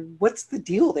 What's the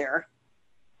deal there?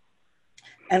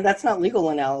 And that's not legal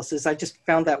analysis. I just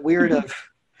found that weird of,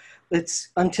 let's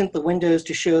untint the windows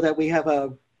to show that we have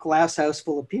a glass house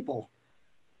full of people.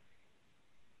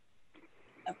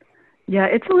 Yeah,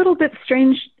 it's a little bit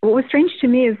strange. What was strange to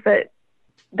me is that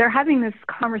they're having this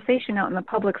conversation out in the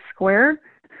public square,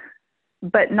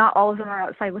 but not all of them are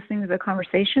outside listening to the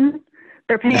conversation.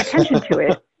 They're paying attention to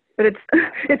it, but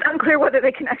it's unclear whether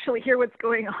they can actually hear what's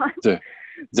going on.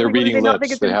 They're like, reading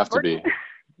lips. They have to be.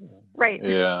 Right.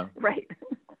 Yeah. Right.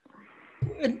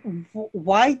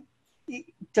 Why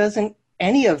doesn't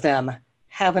any of them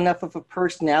have enough of a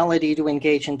personality to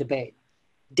engage in debate?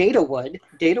 Data would.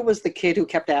 Data was the kid who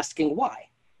kept asking why.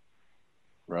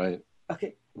 Right.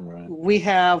 Okay. Right. We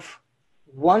have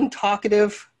one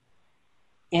talkative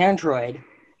android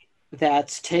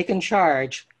that's taken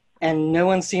charge, and no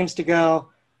one seems to go,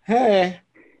 hey,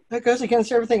 that goes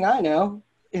against everything I know.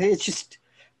 It's just,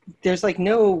 there's like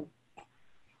no,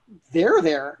 they're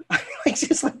there. It's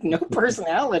just like no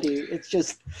personality. It's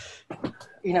just,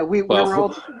 we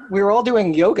were all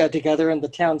doing yoga together in the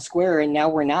town square, and now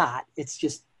we're not. It's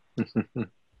just,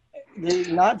 they're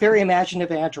not very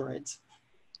imaginative androids.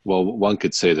 Well, one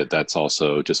could say that that's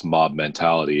also just mob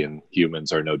mentality, and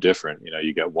humans are no different. You know,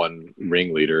 you get one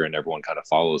ringleader, and everyone kind of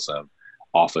follows them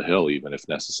off a hill, even if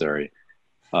necessary.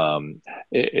 Um,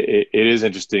 it is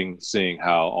interesting seeing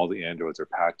how all the androids are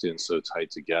packed in so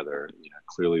tight together. You know,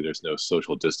 clearly there's no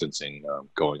social distancing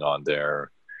going on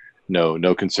there.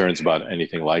 No concerns about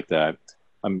anything like that.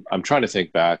 I'm trying to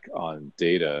think back on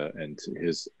Data and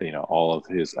his, you know, all of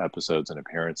his episodes and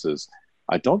appearances.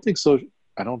 I don't think so.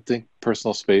 I don't think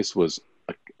personal space was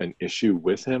an issue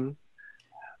with him.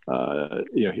 You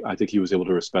know, I think he was able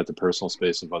to respect the personal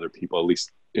space of other people, at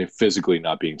least if physically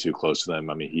not being too close to them.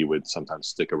 I mean, he would sometimes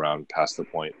stick around past the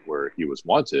point where he was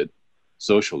wanted,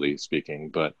 socially speaking,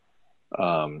 but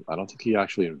I don't think he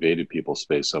actually invaded people's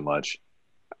space so much.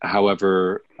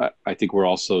 However, I think we're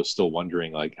also still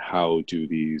wondering, like, how do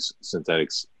these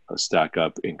synthetics stack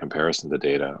up in comparison to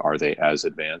Data? Are they as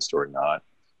advanced or not?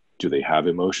 Do they have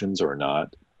emotions or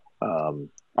not?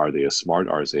 Are they as smart?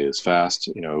 Are they as fast?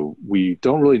 You know, we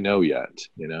don't really know yet,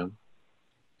 you know?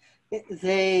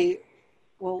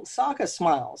 Well, Sokka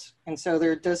smiles, and so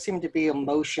there does seem to be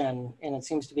emotion, and it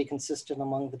seems to be consistent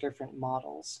among the different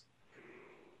models.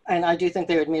 And I do think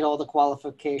they would meet all the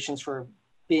qualifications for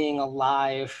being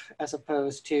alive, as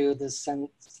opposed to the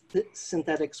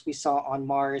synthetics we saw on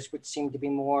Mars, which seemed to be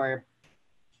more,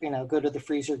 you know, go to the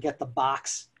freezer, get the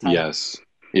box type. Yes,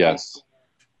 yes.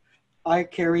 I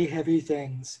carry heavy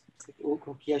things. Like,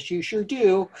 oh, yes, you sure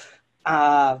do.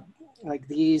 Like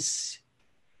these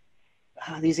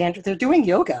androids, they're doing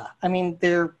yoga. I mean,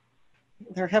 they're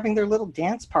having their little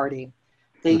dance party.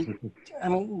 I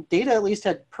mean, Data at least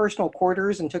had personal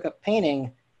quarters and took up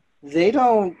painting. They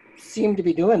don't seem to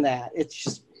be doing that.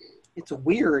 It's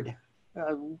weird.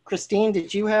 Christine,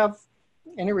 did you have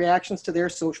any reactions to their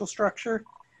social structure?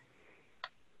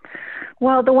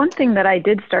 Well, the one thing that I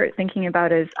did start thinking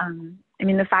about is, I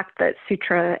mean, the fact that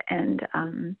Sutra and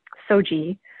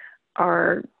Soji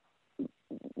are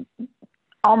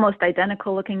almost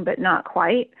identical looking, but not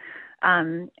quite.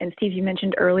 And Steve, you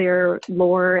mentioned earlier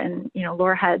Lore, and, you know,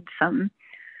 Lore had some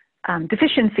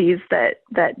deficiencies that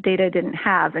Data didn't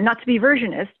have. And not to be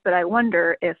versionist, but I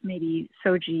wonder if maybe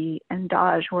Soji and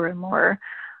Daj were a more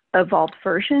evolved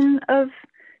version of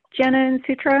Jenna and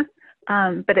Sutra.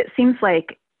 But it seems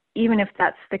like, even if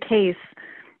that's the case,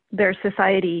 their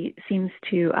society seems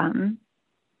to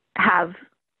have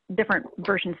different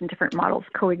versions and different models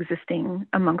coexisting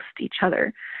amongst each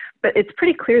other. But it's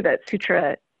pretty clear that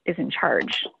Sutra is in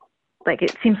charge. Like,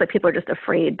 it seems like people are just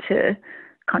afraid to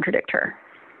contradict her.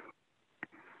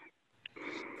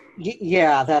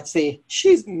 Yeah,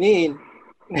 she's mean.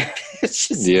 It's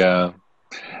just... Yeah.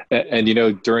 And you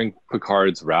know, during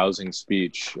Picard's rousing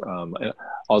speech,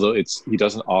 although he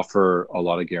doesn't offer a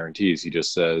lot of guarantees, he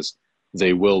just says,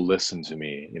 "They will listen to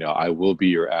me. You know, I will be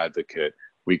your advocate.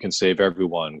 We can save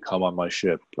everyone. Come on my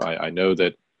ship. I know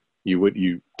that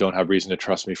you don't have reason to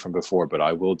trust me from before, but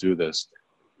I will do this."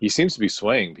 He seems to be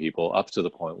swaying people up to the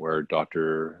point where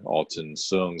Dr. Alton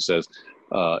Sung says,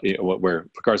 where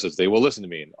Picard says, "They will listen to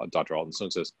me," and Dr. Alton Sung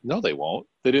says, "No, they won't.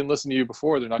 They didn't listen to you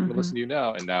before. They're not going to listen to you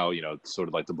now." And now, you know, sort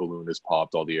of like the balloon is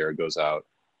popped, all the air goes out.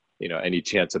 You know, any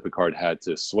chance that Picard had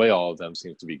to sway all of them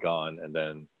seems to be gone. And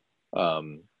then,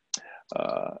 and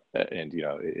you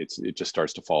know, it just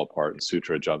starts to fall apart, and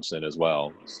Sutra jumps in as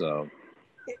well. So,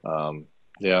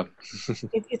 yeah.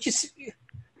 It just,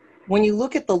 when you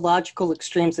look at the logical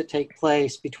extremes that take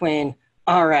place between,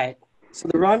 all right, so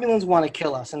the Romulans want to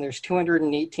kill us, and there's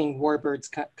 218 warbirds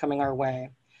coming our way.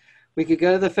 We could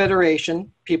go to the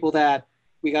Federation, people that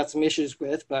we got some issues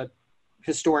with, but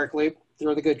historically,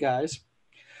 they're the good guys.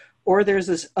 Or there's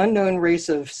this unknown race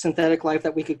of synthetic life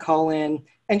that we could call in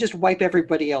and just wipe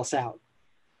everybody else out.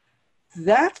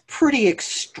 That's pretty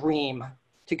extreme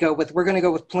to go with. We're going to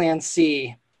go with Plan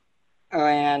C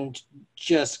and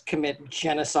just commit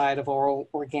genocide of all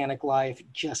organic life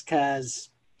just because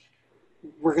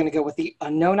we're going to go with the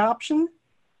unknown option.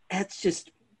 That's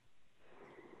just,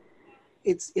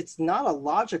 it's not a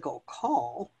logical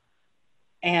call.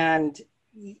 And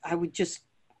I would just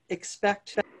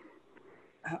expect,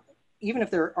 even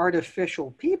if they're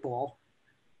artificial people,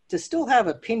 to still have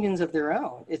opinions of their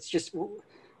own. It's just, you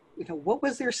know, what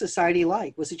was their society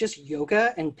like? Was it just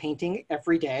yoga and painting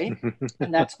every day?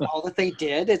 And that's all that they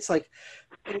did? It's like,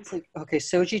 okay,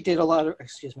 Soji did a lot of,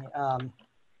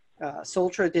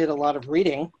 Soltra did a lot of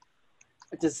reading.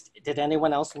 Did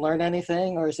anyone else learn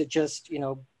anything? Or is it just, you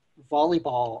know,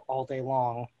 volleyball all day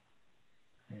long?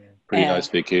 Pretty nice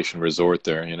vacation resort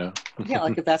there, you know? Yeah,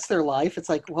 like if that's their life, it's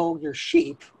like, well, you're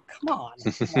sheep. Come on.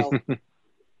 You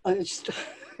know,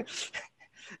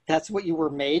 that's what you were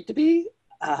made to be?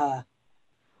 I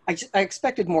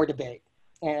expected more debate.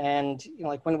 And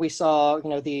like when we saw,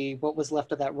 what was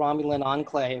left of that Romulan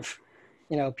enclave,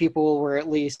 people were at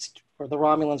least, or the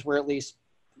Romulans were at least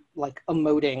like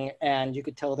emoting, and you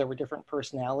could tell there were different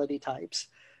personality types,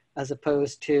 as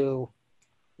opposed to,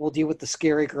 we'll do what the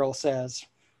scary girl says.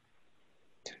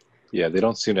 Yeah, they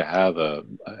don't seem to have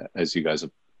as you guys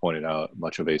have pointed out,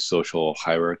 much of a social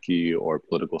hierarchy or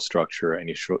political structure,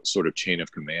 any sort of chain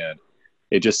of command.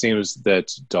 It just seems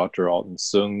that Dr. Alton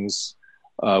Sung's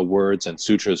words and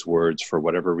Sutra's words, for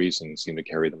whatever reason, seem to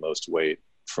carry the most weight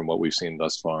from what we've seen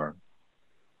thus far.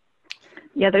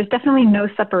 Yeah, there's definitely no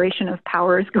separation of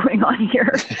powers going on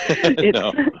here.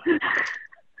 No.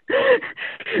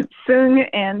 Sung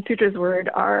and Sutra's word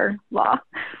are law.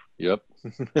 Yep.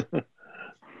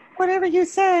 Whatever you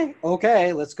say.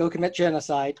 Okay, let's go commit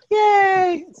genocide.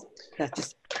 Yay!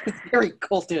 It's very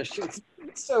cultish. It's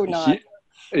so not.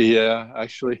 Yeah,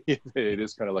 actually, it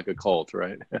is kind of like a cult,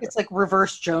 right? It's like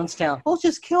reverse Jonestown. We'll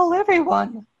just kill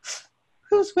everyone.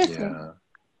 Who's with me?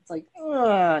 It's like,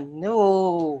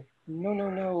 no.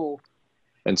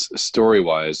 And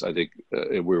story-wise, I think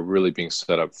we're really being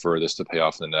set up for this to pay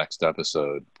off in the next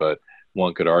episode. But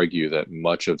one could argue that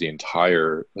much of the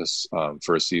entire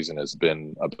first season has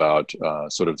been about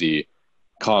sort of the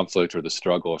conflict or the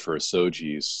struggle for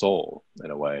Soji's soul,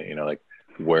 in a way. Like,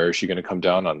 where is she going to come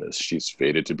down on this? She's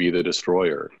fated to be the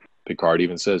destroyer. Picard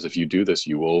even says, if you do this,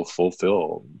 you will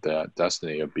fulfill that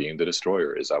destiny of being the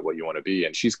destroyer. Is that what you want to be?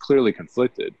 And she's clearly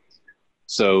conflicted.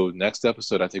 So next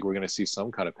episode, I think we're going to see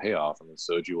some kind of payoff. I mean,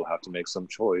 Soji will have to make some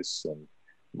choice. And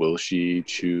will she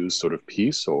choose sort of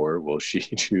peace, or will she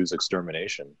choose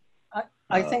extermination?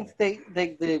 I think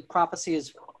the prophecy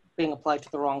is being applied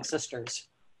to the wrong sisters.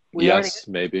 Maybe.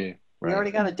 Right. We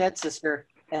already got a dead sister,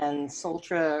 and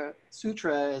Sutra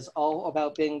is all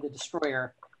about being the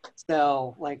destroyer.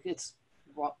 So, like, it's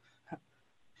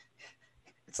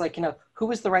like, who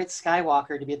was the right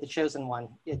Skywalker to be the chosen one?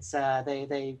 It's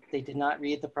they did not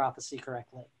read the prophecy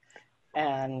correctly,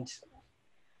 and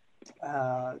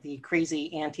the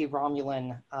crazy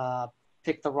anti-Romulan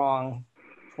picked the wrong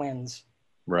twins.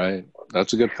 Right,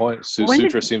 that's a good point.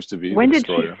 Sutra seems to be. When did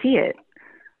she see it?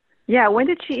 Yeah, when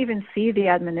did she even see the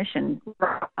admonition?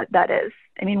 That is,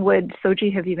 I mean, would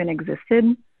Soji have even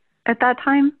existed at that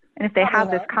time? And if they have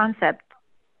this concept,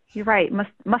 you're right.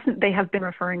 Mustn't they have been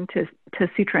referring to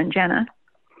Sutra and Jana?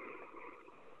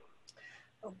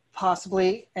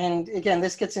 Possibly. And again,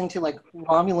 this gets into like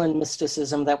Romulan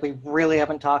mysticism that we really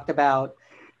haven't talked about.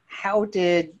 How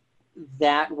did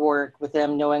that work with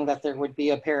them knowing that there would be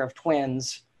a pair of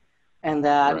twins and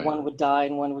that one would die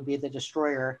and one would be the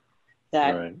destroyer?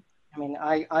 I mean,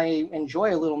 I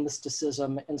enjoy a little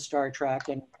mysticism in Star Trek,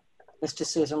 and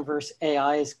mysticism versus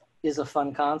AI is a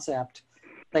fun concept.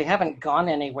 They haven't gone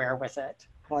anywhere with it.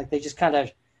 Like, they just kind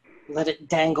of let it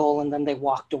dangle and then they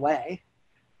walked away.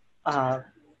 And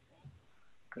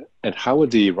how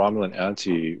would the Romulan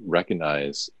Anti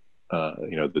recognize,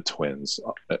 the twins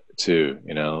too?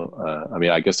 I mean,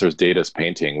 I guess there's Data's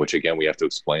painting, which again we have to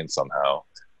explain somehow.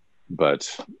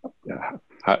 But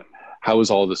how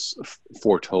is all this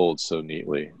foretold so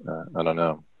neatly? I don't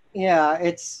know. Yeah,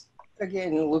 it's,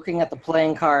 again, looking at the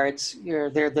playing cards, they're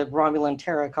the Romulan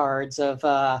tarot cards of,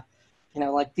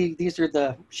 like these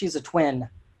are she's a twin.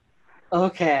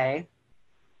 Okay.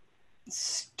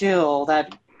 Still,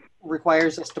 that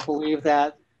requires us to believe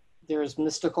that there's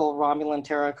mystical Romulan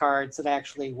tarot cards that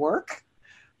actually work.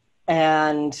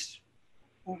 And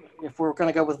if we're going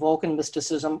to go with Vulcan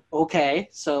mysticism, okay,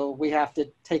 so we have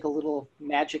to take a little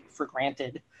magic for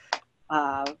granted.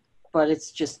 But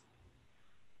it's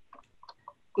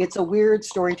a weird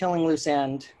storytelling loose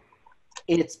end.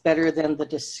 It's better than the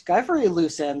Discovery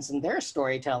loose ends in their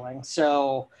storytelling.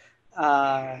 So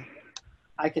I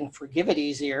can forgive it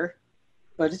easier,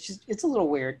 but it's a little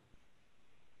weird.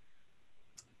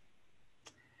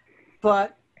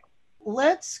 But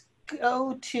let's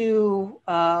go to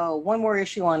one more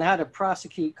issue on how to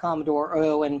prosecute Commodore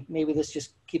O, and maybe this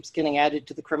just keeps getting added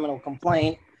to the criminal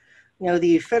complaint.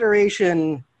 The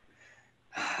Federation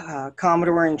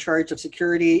Commodore in charge of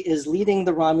security is leading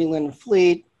the Romulan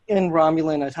fleet in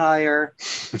Romulan attire.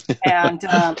 And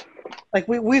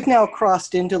we've now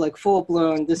crossed into like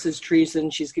full-blown, this is treason.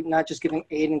 She's not just giving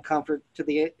aid and comfort to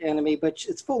the enemy, but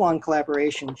it's full-on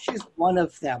collaboration. She's one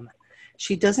of them.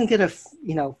 She doesn't get a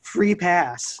free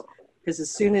pass, because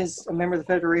as soon as a member of the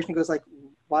Federation goes like,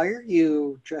 why are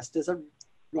you dressed as a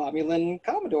Romulan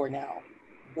Commodore now?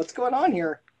 What's going on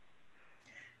here?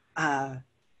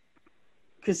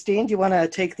 Christine, do you want to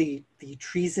take the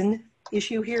treason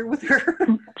issue here with her?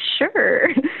 Sure.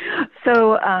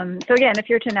 So again, if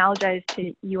you're to analogize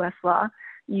to U.S. law,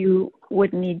 you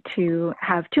would need to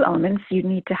have two elements. You'd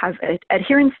need to have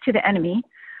adherence to the enemy,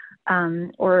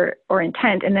 or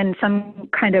intent, and then some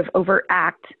kind of overt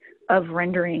act of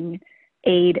rendering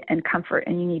aid and comfort,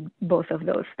 and you need both of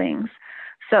those things.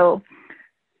 So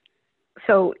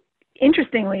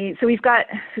interestingly, so we've got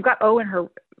O in her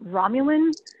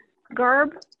Romulan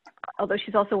garb, although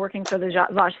she's also working for the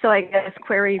Zhat Vash. So I guess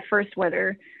query first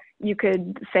whether you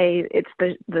could say it's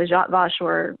the Zhat Vash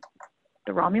or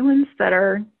the Romulans that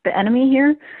are the enemy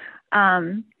here. I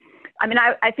mean,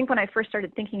 I think when I first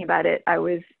started thinking about it, I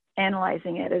was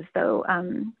analyzing it as though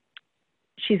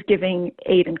she's giving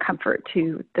aid and comfort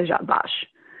to the Zhat Vash,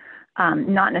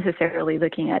 not necessarily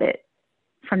looking at it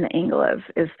from the angle of,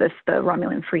 is this the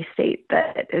Romulan Free State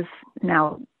that is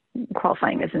now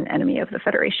qualifying as an enemy of the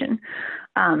Federation?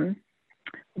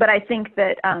 But I think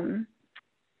that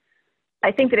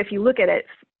if you look at it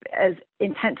as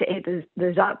intent to aid the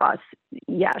Zhat Vash,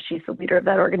 yeah, she's the leader of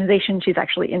that organization. She's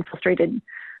actually infiltrated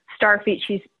Starfleet.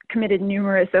 She's committed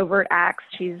numerous overt acts.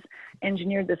 She's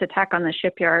engineered this attack on the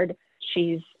shipyard.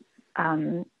 She's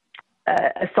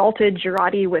assaulted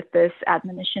Jurati with this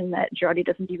admonition that Jurati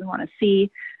doesn't even want to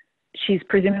see. She's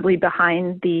presumably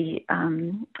behind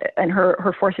and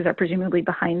her forces are presumably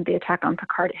behind the attack on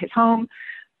Picard at his home.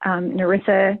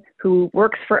 Narissa, who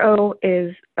works for O,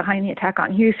 is behind the attack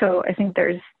on Hugh. So I think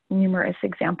there's numerous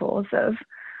examples of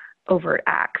overt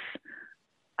acts.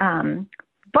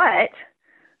 But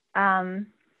to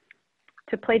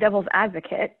play devil's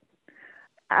advocate,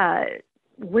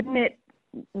 wouldn't it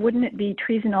be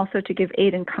treason also to give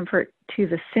aid and comfort to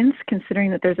the synths,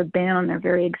 considering that there's a ban on their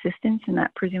very existence, and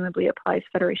that presumably applies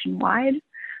Federation-wide?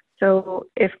 So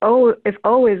if O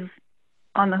is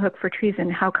on the hook for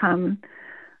treason, how come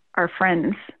our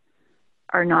friends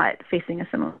are not facing a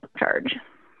similar charge?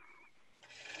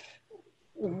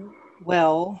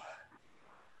 Well,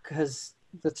 because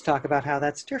let's talk about how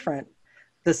that's different.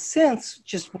 The synths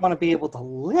just want to be able to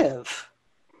live.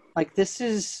 Like, this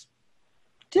is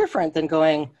different than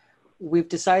going, we've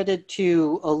decided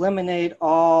to eliminate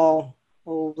all,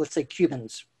 let's say,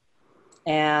 Cubans.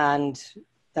 And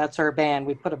that's our ban.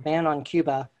 We put a ban on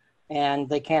Cuba and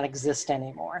they can't exist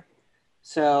anymore.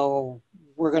 So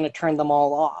we're going to turn them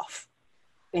all off.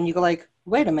 And you go like,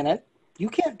 wait a minute, you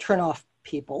can't turn off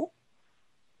people.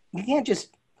 You can't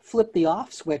just flip the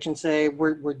off switch and say,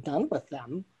 we're done with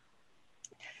them.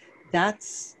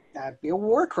 That'd be a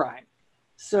war crime.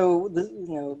 So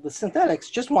the synthetics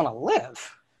just want to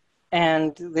live,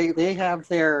 and they have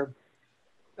their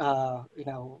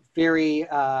very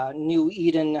New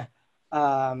Eden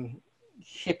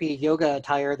hippie yoga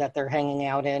attire that they're hanging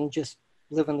out in, just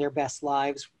living their best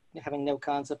lives, having no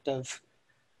concept of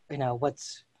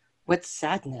what's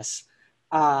sadness.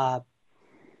 You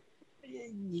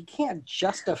can't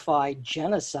justify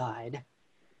genocide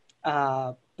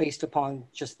based upon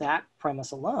just that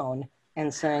premise alone,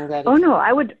 and saying that. Oh no,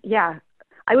 I would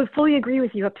fully agree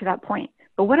with you up to that point.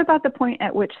 But what about the point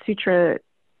at which Sutra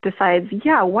decides,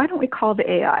 why don't we call the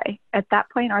AI? At that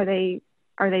point, are they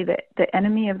the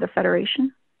enemy of the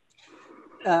Federation?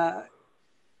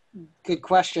 Good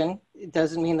question. It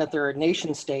doesn't mean that they're a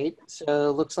nation state. So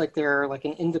it looks like they're like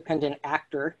an independent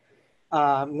actor.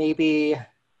 Maybe, I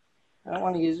don't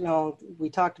want to use, we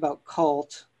talked about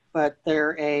cult, but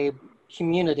they're a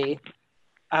community.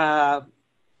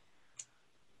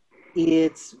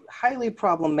 It's highly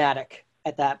problematic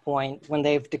at that point when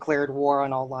they've declared war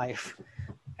on all life.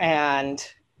 And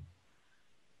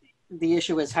the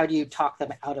issue is, how do you talk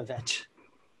them out of it?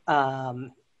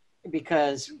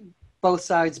 Because both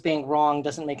sides being wrong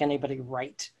doesn't make anybody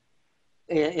right.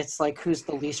 It's like, who's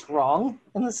the least wrong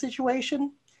in the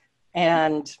situation?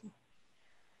 And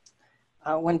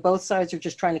when both sides are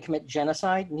just trying to commit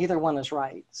genocide, neither one is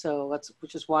right. So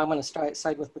which is why I'm going to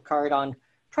side with Picard on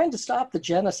trying to stop the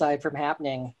genocide from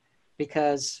happening,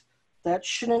 because that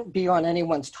shouldn't be on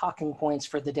anyone's talking points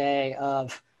for the day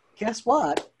of, guess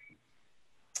what?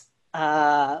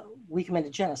 We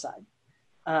committed genocide.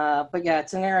 But yeah,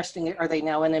 it's an interesting, are they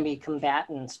now enemy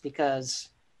combatants? Because,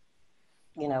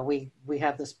 we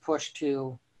have this push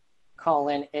to call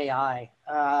in AI.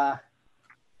 That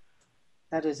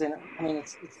is,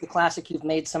 it's the classic, you've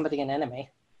made somebody an enemy.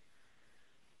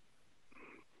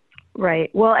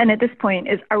 Right. Well, and at this point,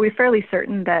 are we fairly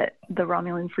certain that the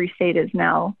Romulan Free State is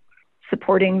now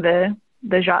supporting the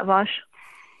Zhat Vash?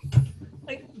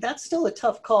 That's still a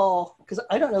tough call, because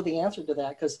I don't know the answer to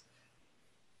that, because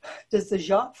does the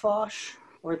Zhat Vash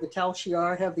or the Tal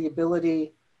Shiar have the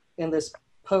ability in this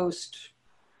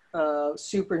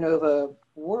post-supernova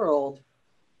world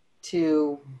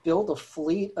to build a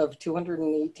fleet of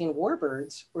 218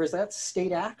 warbirds, or is that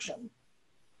state action?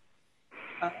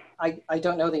 I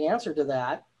don't know the answer to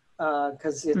that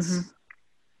because it's,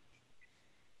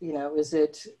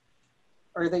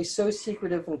 are they so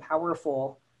secretive and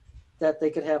powerful that they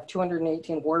could have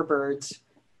 218 warbirds,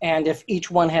 and if each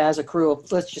one has a crew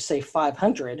of, let's just say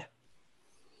 500,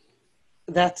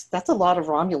 that's a lot of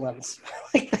Romulans.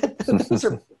 Those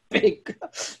are big.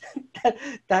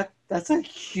 That's a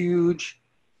huge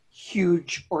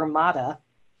armada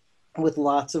with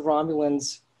lots of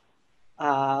Romulans.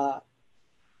 Or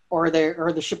are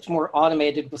the ships more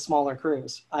automated with smaller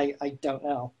crews? I don't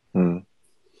know.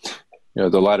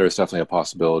 The latter is definitely a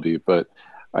possibility, but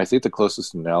I think the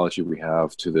closest analogy we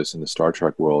have to this in the Star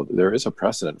Trek world, there is a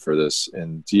precedent for this.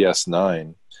 In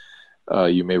DS9,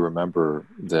 you may remember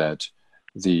that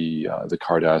the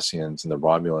Cardassians and the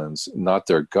Romulans, not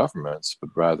their governments, but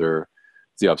rather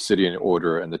the Obsidian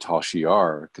Order and the Tal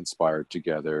Shiar conspired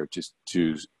together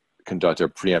to conduct a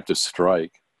preemptive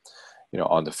strike,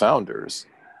 on the Founders.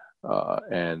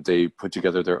 And they put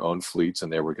together their own fleets,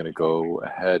 and they were going to go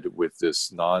ahead with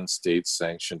this non-state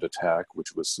sanctioned attack,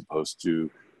 which was supposed to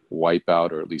wipe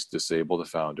out or at least disable the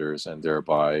Founders and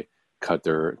thereby cut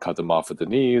them off at the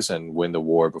knees and win the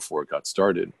war before it got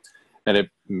started. And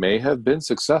it may have been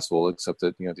successful, except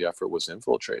that the effort was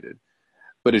infiltrated.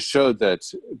 But it showed that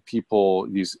people,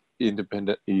 these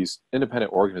independent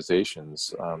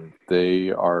organizations,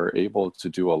 they are able to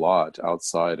do a lot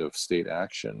outside of state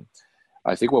action.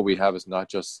 I think what we have is not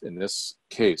just in this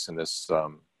case, in this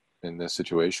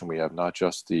situation, we have not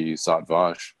just the Zat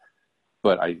Vash,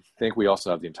 but I think we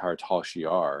also have the entire Tal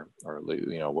Shiar, or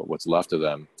what's left of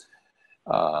them.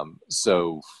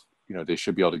 So they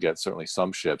should be able to get certainly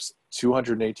some ships.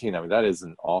 218. I mean, that is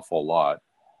an awful lot.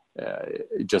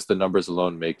 Just the numbers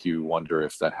alone make you wonder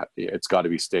if it's got to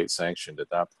be state sanctioned at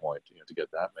that point, to get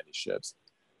that many ships.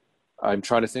 I'm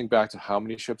trying to think back to how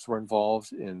many ships were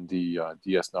involved in the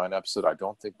DS9 episode. I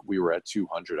don't think we were at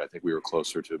 200. I think we were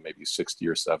closer to maybe 60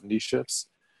 or 70 ships,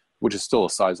 which is still a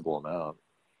sizable amount.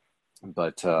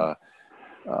 But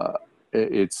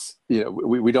it's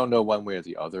we don't know one way or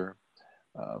the other.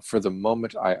 For the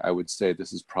moment, I would say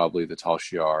this is probably the Tal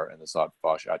Shiar and the Zat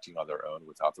Vash acting on their own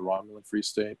without the Romulan Free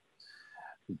State.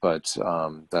 But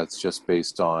that's just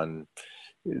based on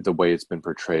the way it's been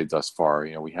portrayed thus far.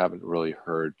 We haven't really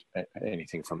heard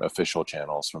anything from official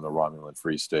channels from the Romulan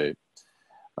Free State,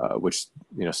 which,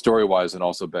 story-wise, and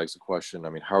also begs the question, I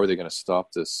mean, how are they going to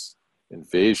stop this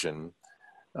invasion?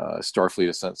 Starfleet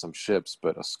has sent some ships,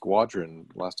 but a squadron,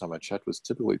 last time I checked, was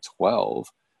typically 12.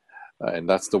 And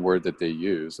that's the word that they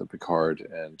use, that Picard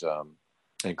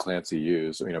and Clancy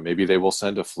use. Maybe they will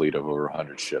send a fleet of over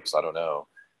 100 ships. I don't know.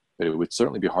 But it would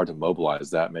certainly be hard to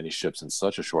mobilize that many ships in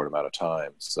such a short amount of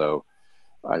time. So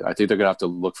I think they're going to have to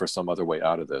look for some other way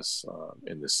out of this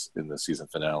in the season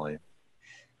finale.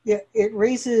 Yeah, it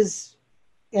raises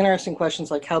interesting questions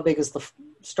like how big is the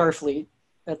Starfleet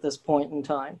at this point in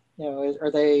time?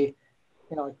 Are they,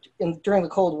 during the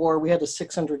Cold War, we had a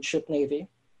 600 ship Navy.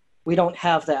 We don't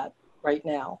have that right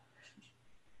now.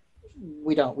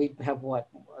 We don't. We have a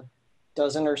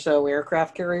dozen or so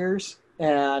aircraft carriers,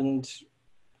 and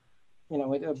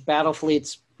battle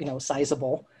fleet's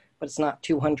sizable, but it's not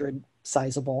 200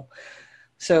 sizable.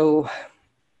 So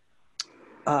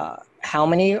how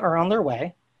many are on their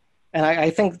way? And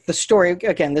I think the story,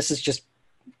 again, this is just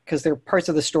because there are parts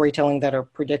of the storytelling that are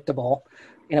predictable.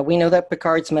 We know that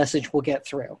Picard's message will get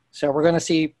through. So we're going to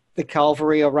see the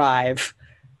cavalry arrive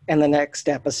in the next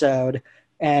episode,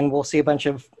 and we'll see a bunch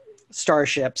of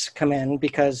starships come in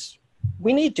because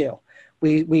we need to.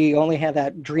 We only have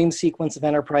that dream sequence of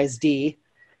Enterprise D,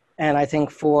 and I think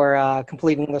for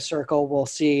completing the circle, we'll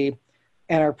see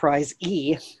Enterprise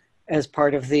E as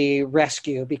part of the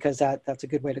rescue, because that's a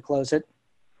good way to close it.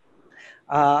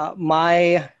 I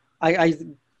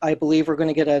believe we're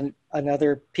going to get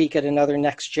another peek at another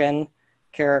next-gen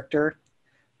character.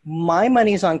 My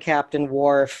money's on Captain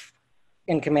Worf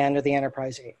in command of the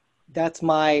Enterprise E. That's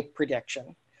my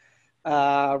prediction.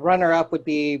 Runner-up would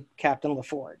be Captain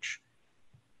LaForge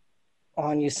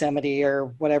on Yosemite or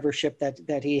whatever ship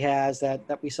that he has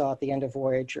that we saw at the end of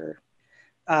Voyager.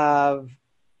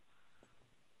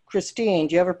 Christine,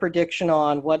 do you have a prediction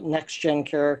on what next-gen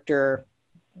character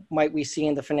might we see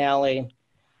in the finale,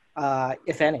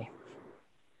 if any?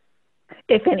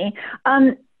 If any.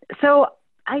 So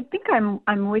I think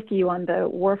I'm with you on the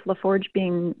Worf LaForge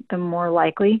being the more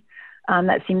likely.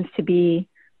 That seems to be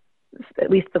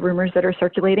at least the rumors that are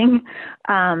circulating.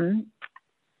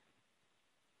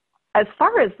 As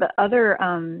far as the other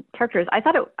characters, I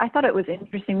thought it was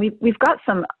interesting. We've got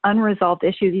some unresolved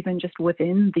issues even just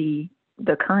within the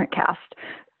current cast.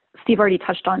 Steve already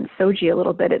touched on Soji a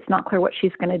little bit. It's not clear what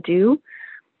she's going to do.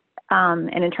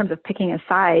 And in terms of picking a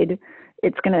side,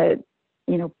 it's going to,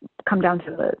 come down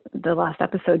to the last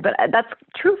episode. But that's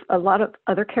true of a lot of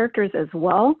other characters as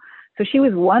well. So she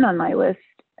was one on my list.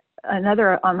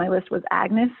 Another on my list was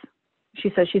Agnes.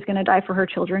 She says she's going to die for her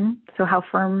children. So how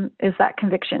firm is that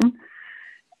conviction?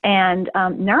 And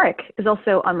Narek is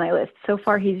also on my list. So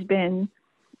far, he's been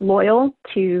loyal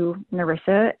to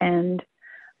Narissa and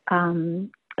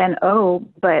O,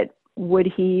 but would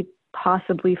he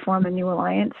possibly form a new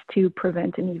alliance to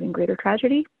prevent an even greater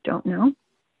tragedy? Don't know.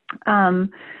 And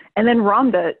then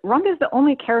Rhonda. Rhonda is the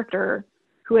only character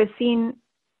who has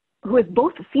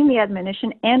both seen the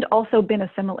admonition and also been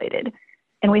assimilated.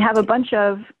 And we have a bunch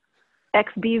of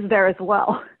XBs there as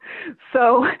well.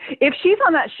 So if she's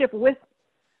on that ship with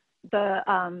the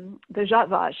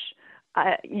Jatvash,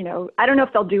 I don't know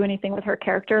if they'll do anything with her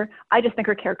character. I just think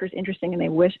her character is interesting, and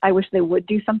I wish they would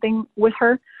do something with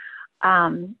her.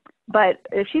 But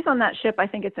if she's on that ship, I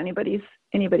think it's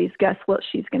anybody's guess what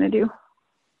she's going to do.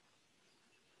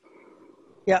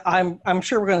 Yeah, I'm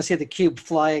sure we're going to see the cube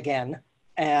fly again,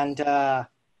 and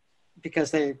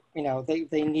because they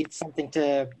need something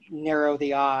to narrow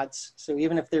the odds. So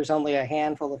even if there's only a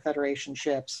handful of Federation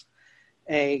ships,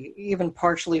 a even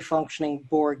partially functioning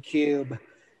Borg cube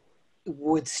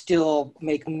would still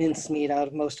make mincemeat out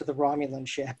of most of the Romulan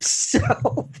ships.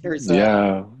 So there's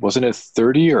wasn't it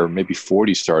 30 or maybe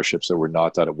 40 starships that were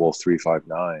knocked out of Wolf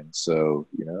 359? So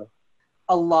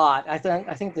a lot. I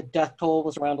think the death toll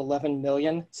was around 11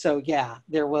 million. So yeah,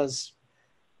 there was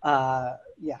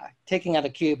taking out a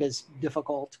cube is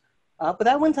difficult. But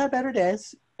that one's had better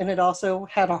days, and it also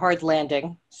had a hard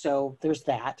landing. So there's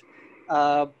that.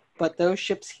 But those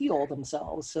ships heal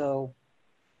themselves. So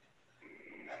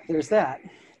there's that.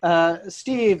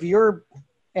 Steve,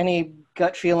 any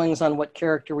gut feelings on what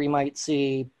character we might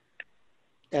see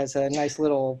as a nice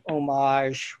little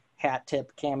homage hat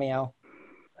tip cameo?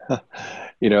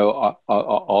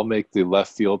 I'll make the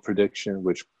left field prediction,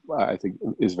 which I think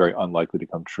is very unlikely to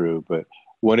come true. But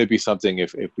wouldn't it be something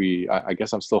if I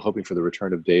guess I'm still hoping for the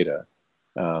return of Data.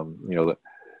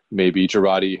 Maybe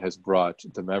Girardi has brought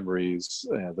the memories,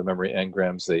 the memory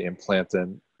engrams, they implant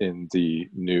them in the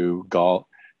new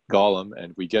Golem,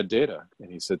 and we get Data. And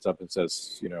he sits up and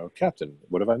says, Captain,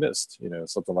 what have I missed?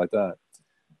 Something like that.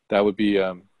 That would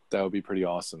be pretty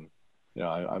awesome.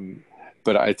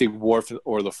 But I think Worf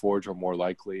or LaForge are more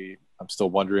likely. I'm still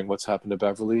wondering what's happened to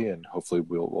Beverly, and hopefully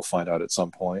we'll find out at some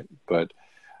point. But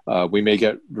we may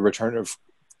get the return of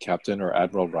Captain or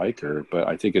Admiral Riker, but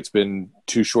I think it's been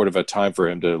too short of a time for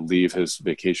him to leave his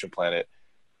vacation planet,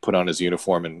 put on his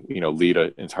uniform, and lead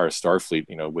an entire Starfleet,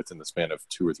 within the span of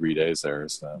 2 or 3 days there.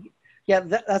 So. Yeah,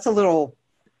 that's a little.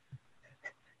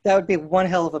 That would be one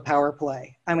hell of a power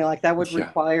play. I mean, that would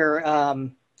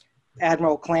require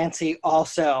Admiral Clancy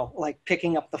also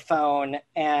picking up the phone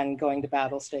and going to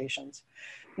battle stations.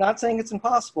 Not saying it's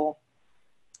impossible,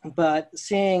 but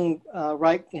seeing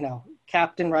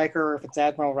Captain Riker, or if it's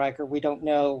Admiral Riker, we don't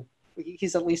know.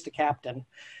 He's at least a captain.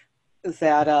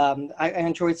 That I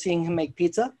enjoyed seeing him make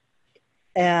pizza,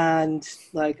 and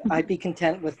I'd be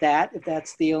content with that if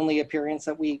that's the only appearance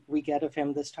that we get of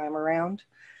him this time around.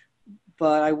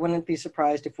 But I wouldn't be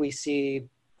surprised if we see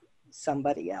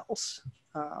somebody else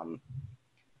come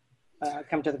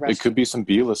to the rescue. It could be some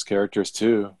B-list characters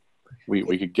too.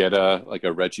 We could get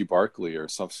a Reggie Barkley or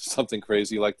something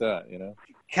crazy like that,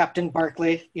 Captain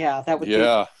Barkley, yeah, that would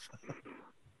be.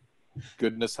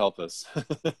 Goodness help us.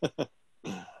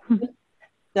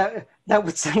 That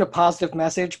would send a positive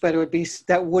message, but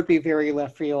that would be very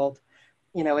left field.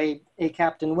 A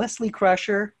Captain Wesley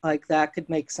Crusher that could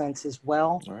make sense as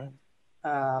well. All right.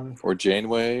 Or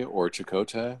Janeway or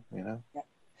Chakotay,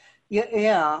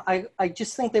 Yeah, I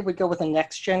just think they would go with a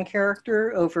next-gen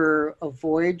character over a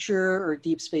Voyager or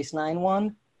Deep Space Nine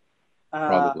one.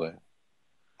 Probably.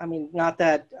 I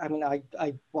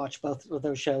watch both of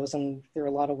those shows, and there are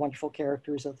a lot of wonderful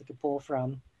characters that they could pull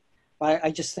from. But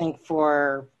I just think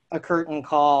for a curtain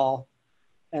call,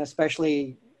 and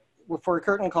especially for a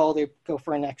curtain call, they go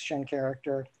for a next-gen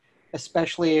character,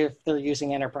 especially if they're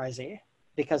using Enterprise E,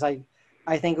 because I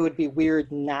think it would be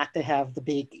weird not to have the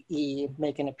big E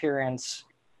make an appearance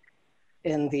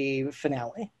in the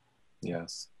finale.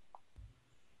 Yes.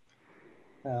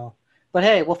 So, but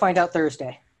hey, we'll find out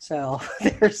Thursday. So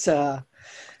there's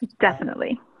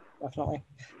definitely.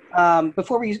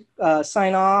 Before we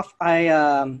sign off, I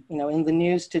in the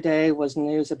news today was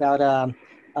news about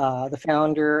the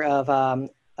founder of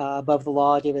Above the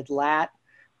Law, David Latt,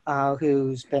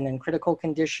 who's been in critical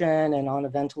condition and on a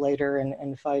ventilator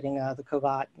and fighting the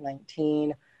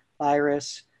COVID-19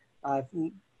 virus. I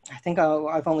think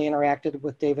I've only interacted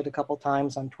with David a couple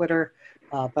times on Twitter,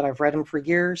 but I've read him for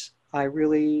years. I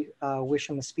really wish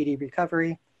him a speedy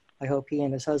recovery. I hope he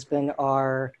and his husband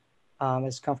are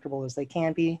as comfortable as they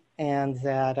can be, and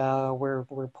that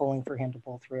we're pulling for him to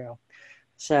pull through.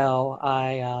 So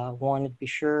I wanted to be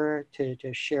sure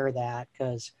to share that,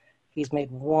 because he's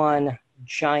made one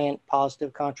giant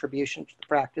positive contribution to the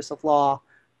practice of law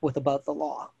with Above the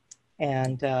Law.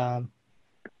 And yeah,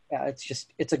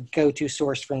 it's a go-to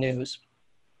source for news.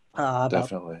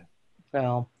 Definitely.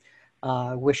 So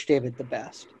wish David the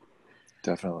best.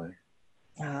 Definitely.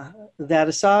 That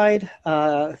aside,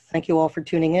 thank you all for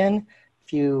tuning in.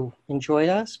 If you enjoyed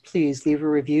us, please leave a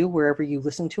review wherever you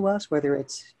listen to us, whether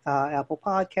it's Apple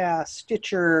Podcasts,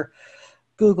 Stitcher,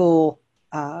 Google.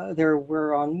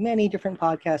 We're on many different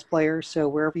podcast players, so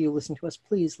wherever you listen to us,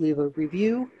 please leave a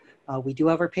review. We do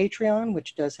have our Patreon,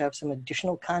 which does have some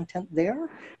additional content there,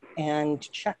 and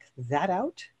check that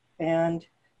out. And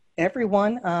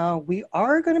everyone, we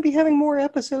are going to be having more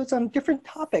episodes on different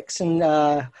topics, and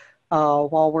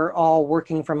while we're all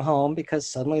working from home, because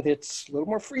suddenly it's a little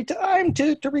more free time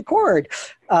to record.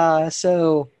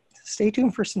 So stay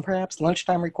tuned for some perhaps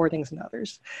lunchtime recordings and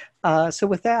others. So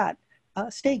with that,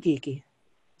 stay geeky.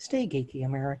 Stay geeky,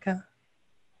 America.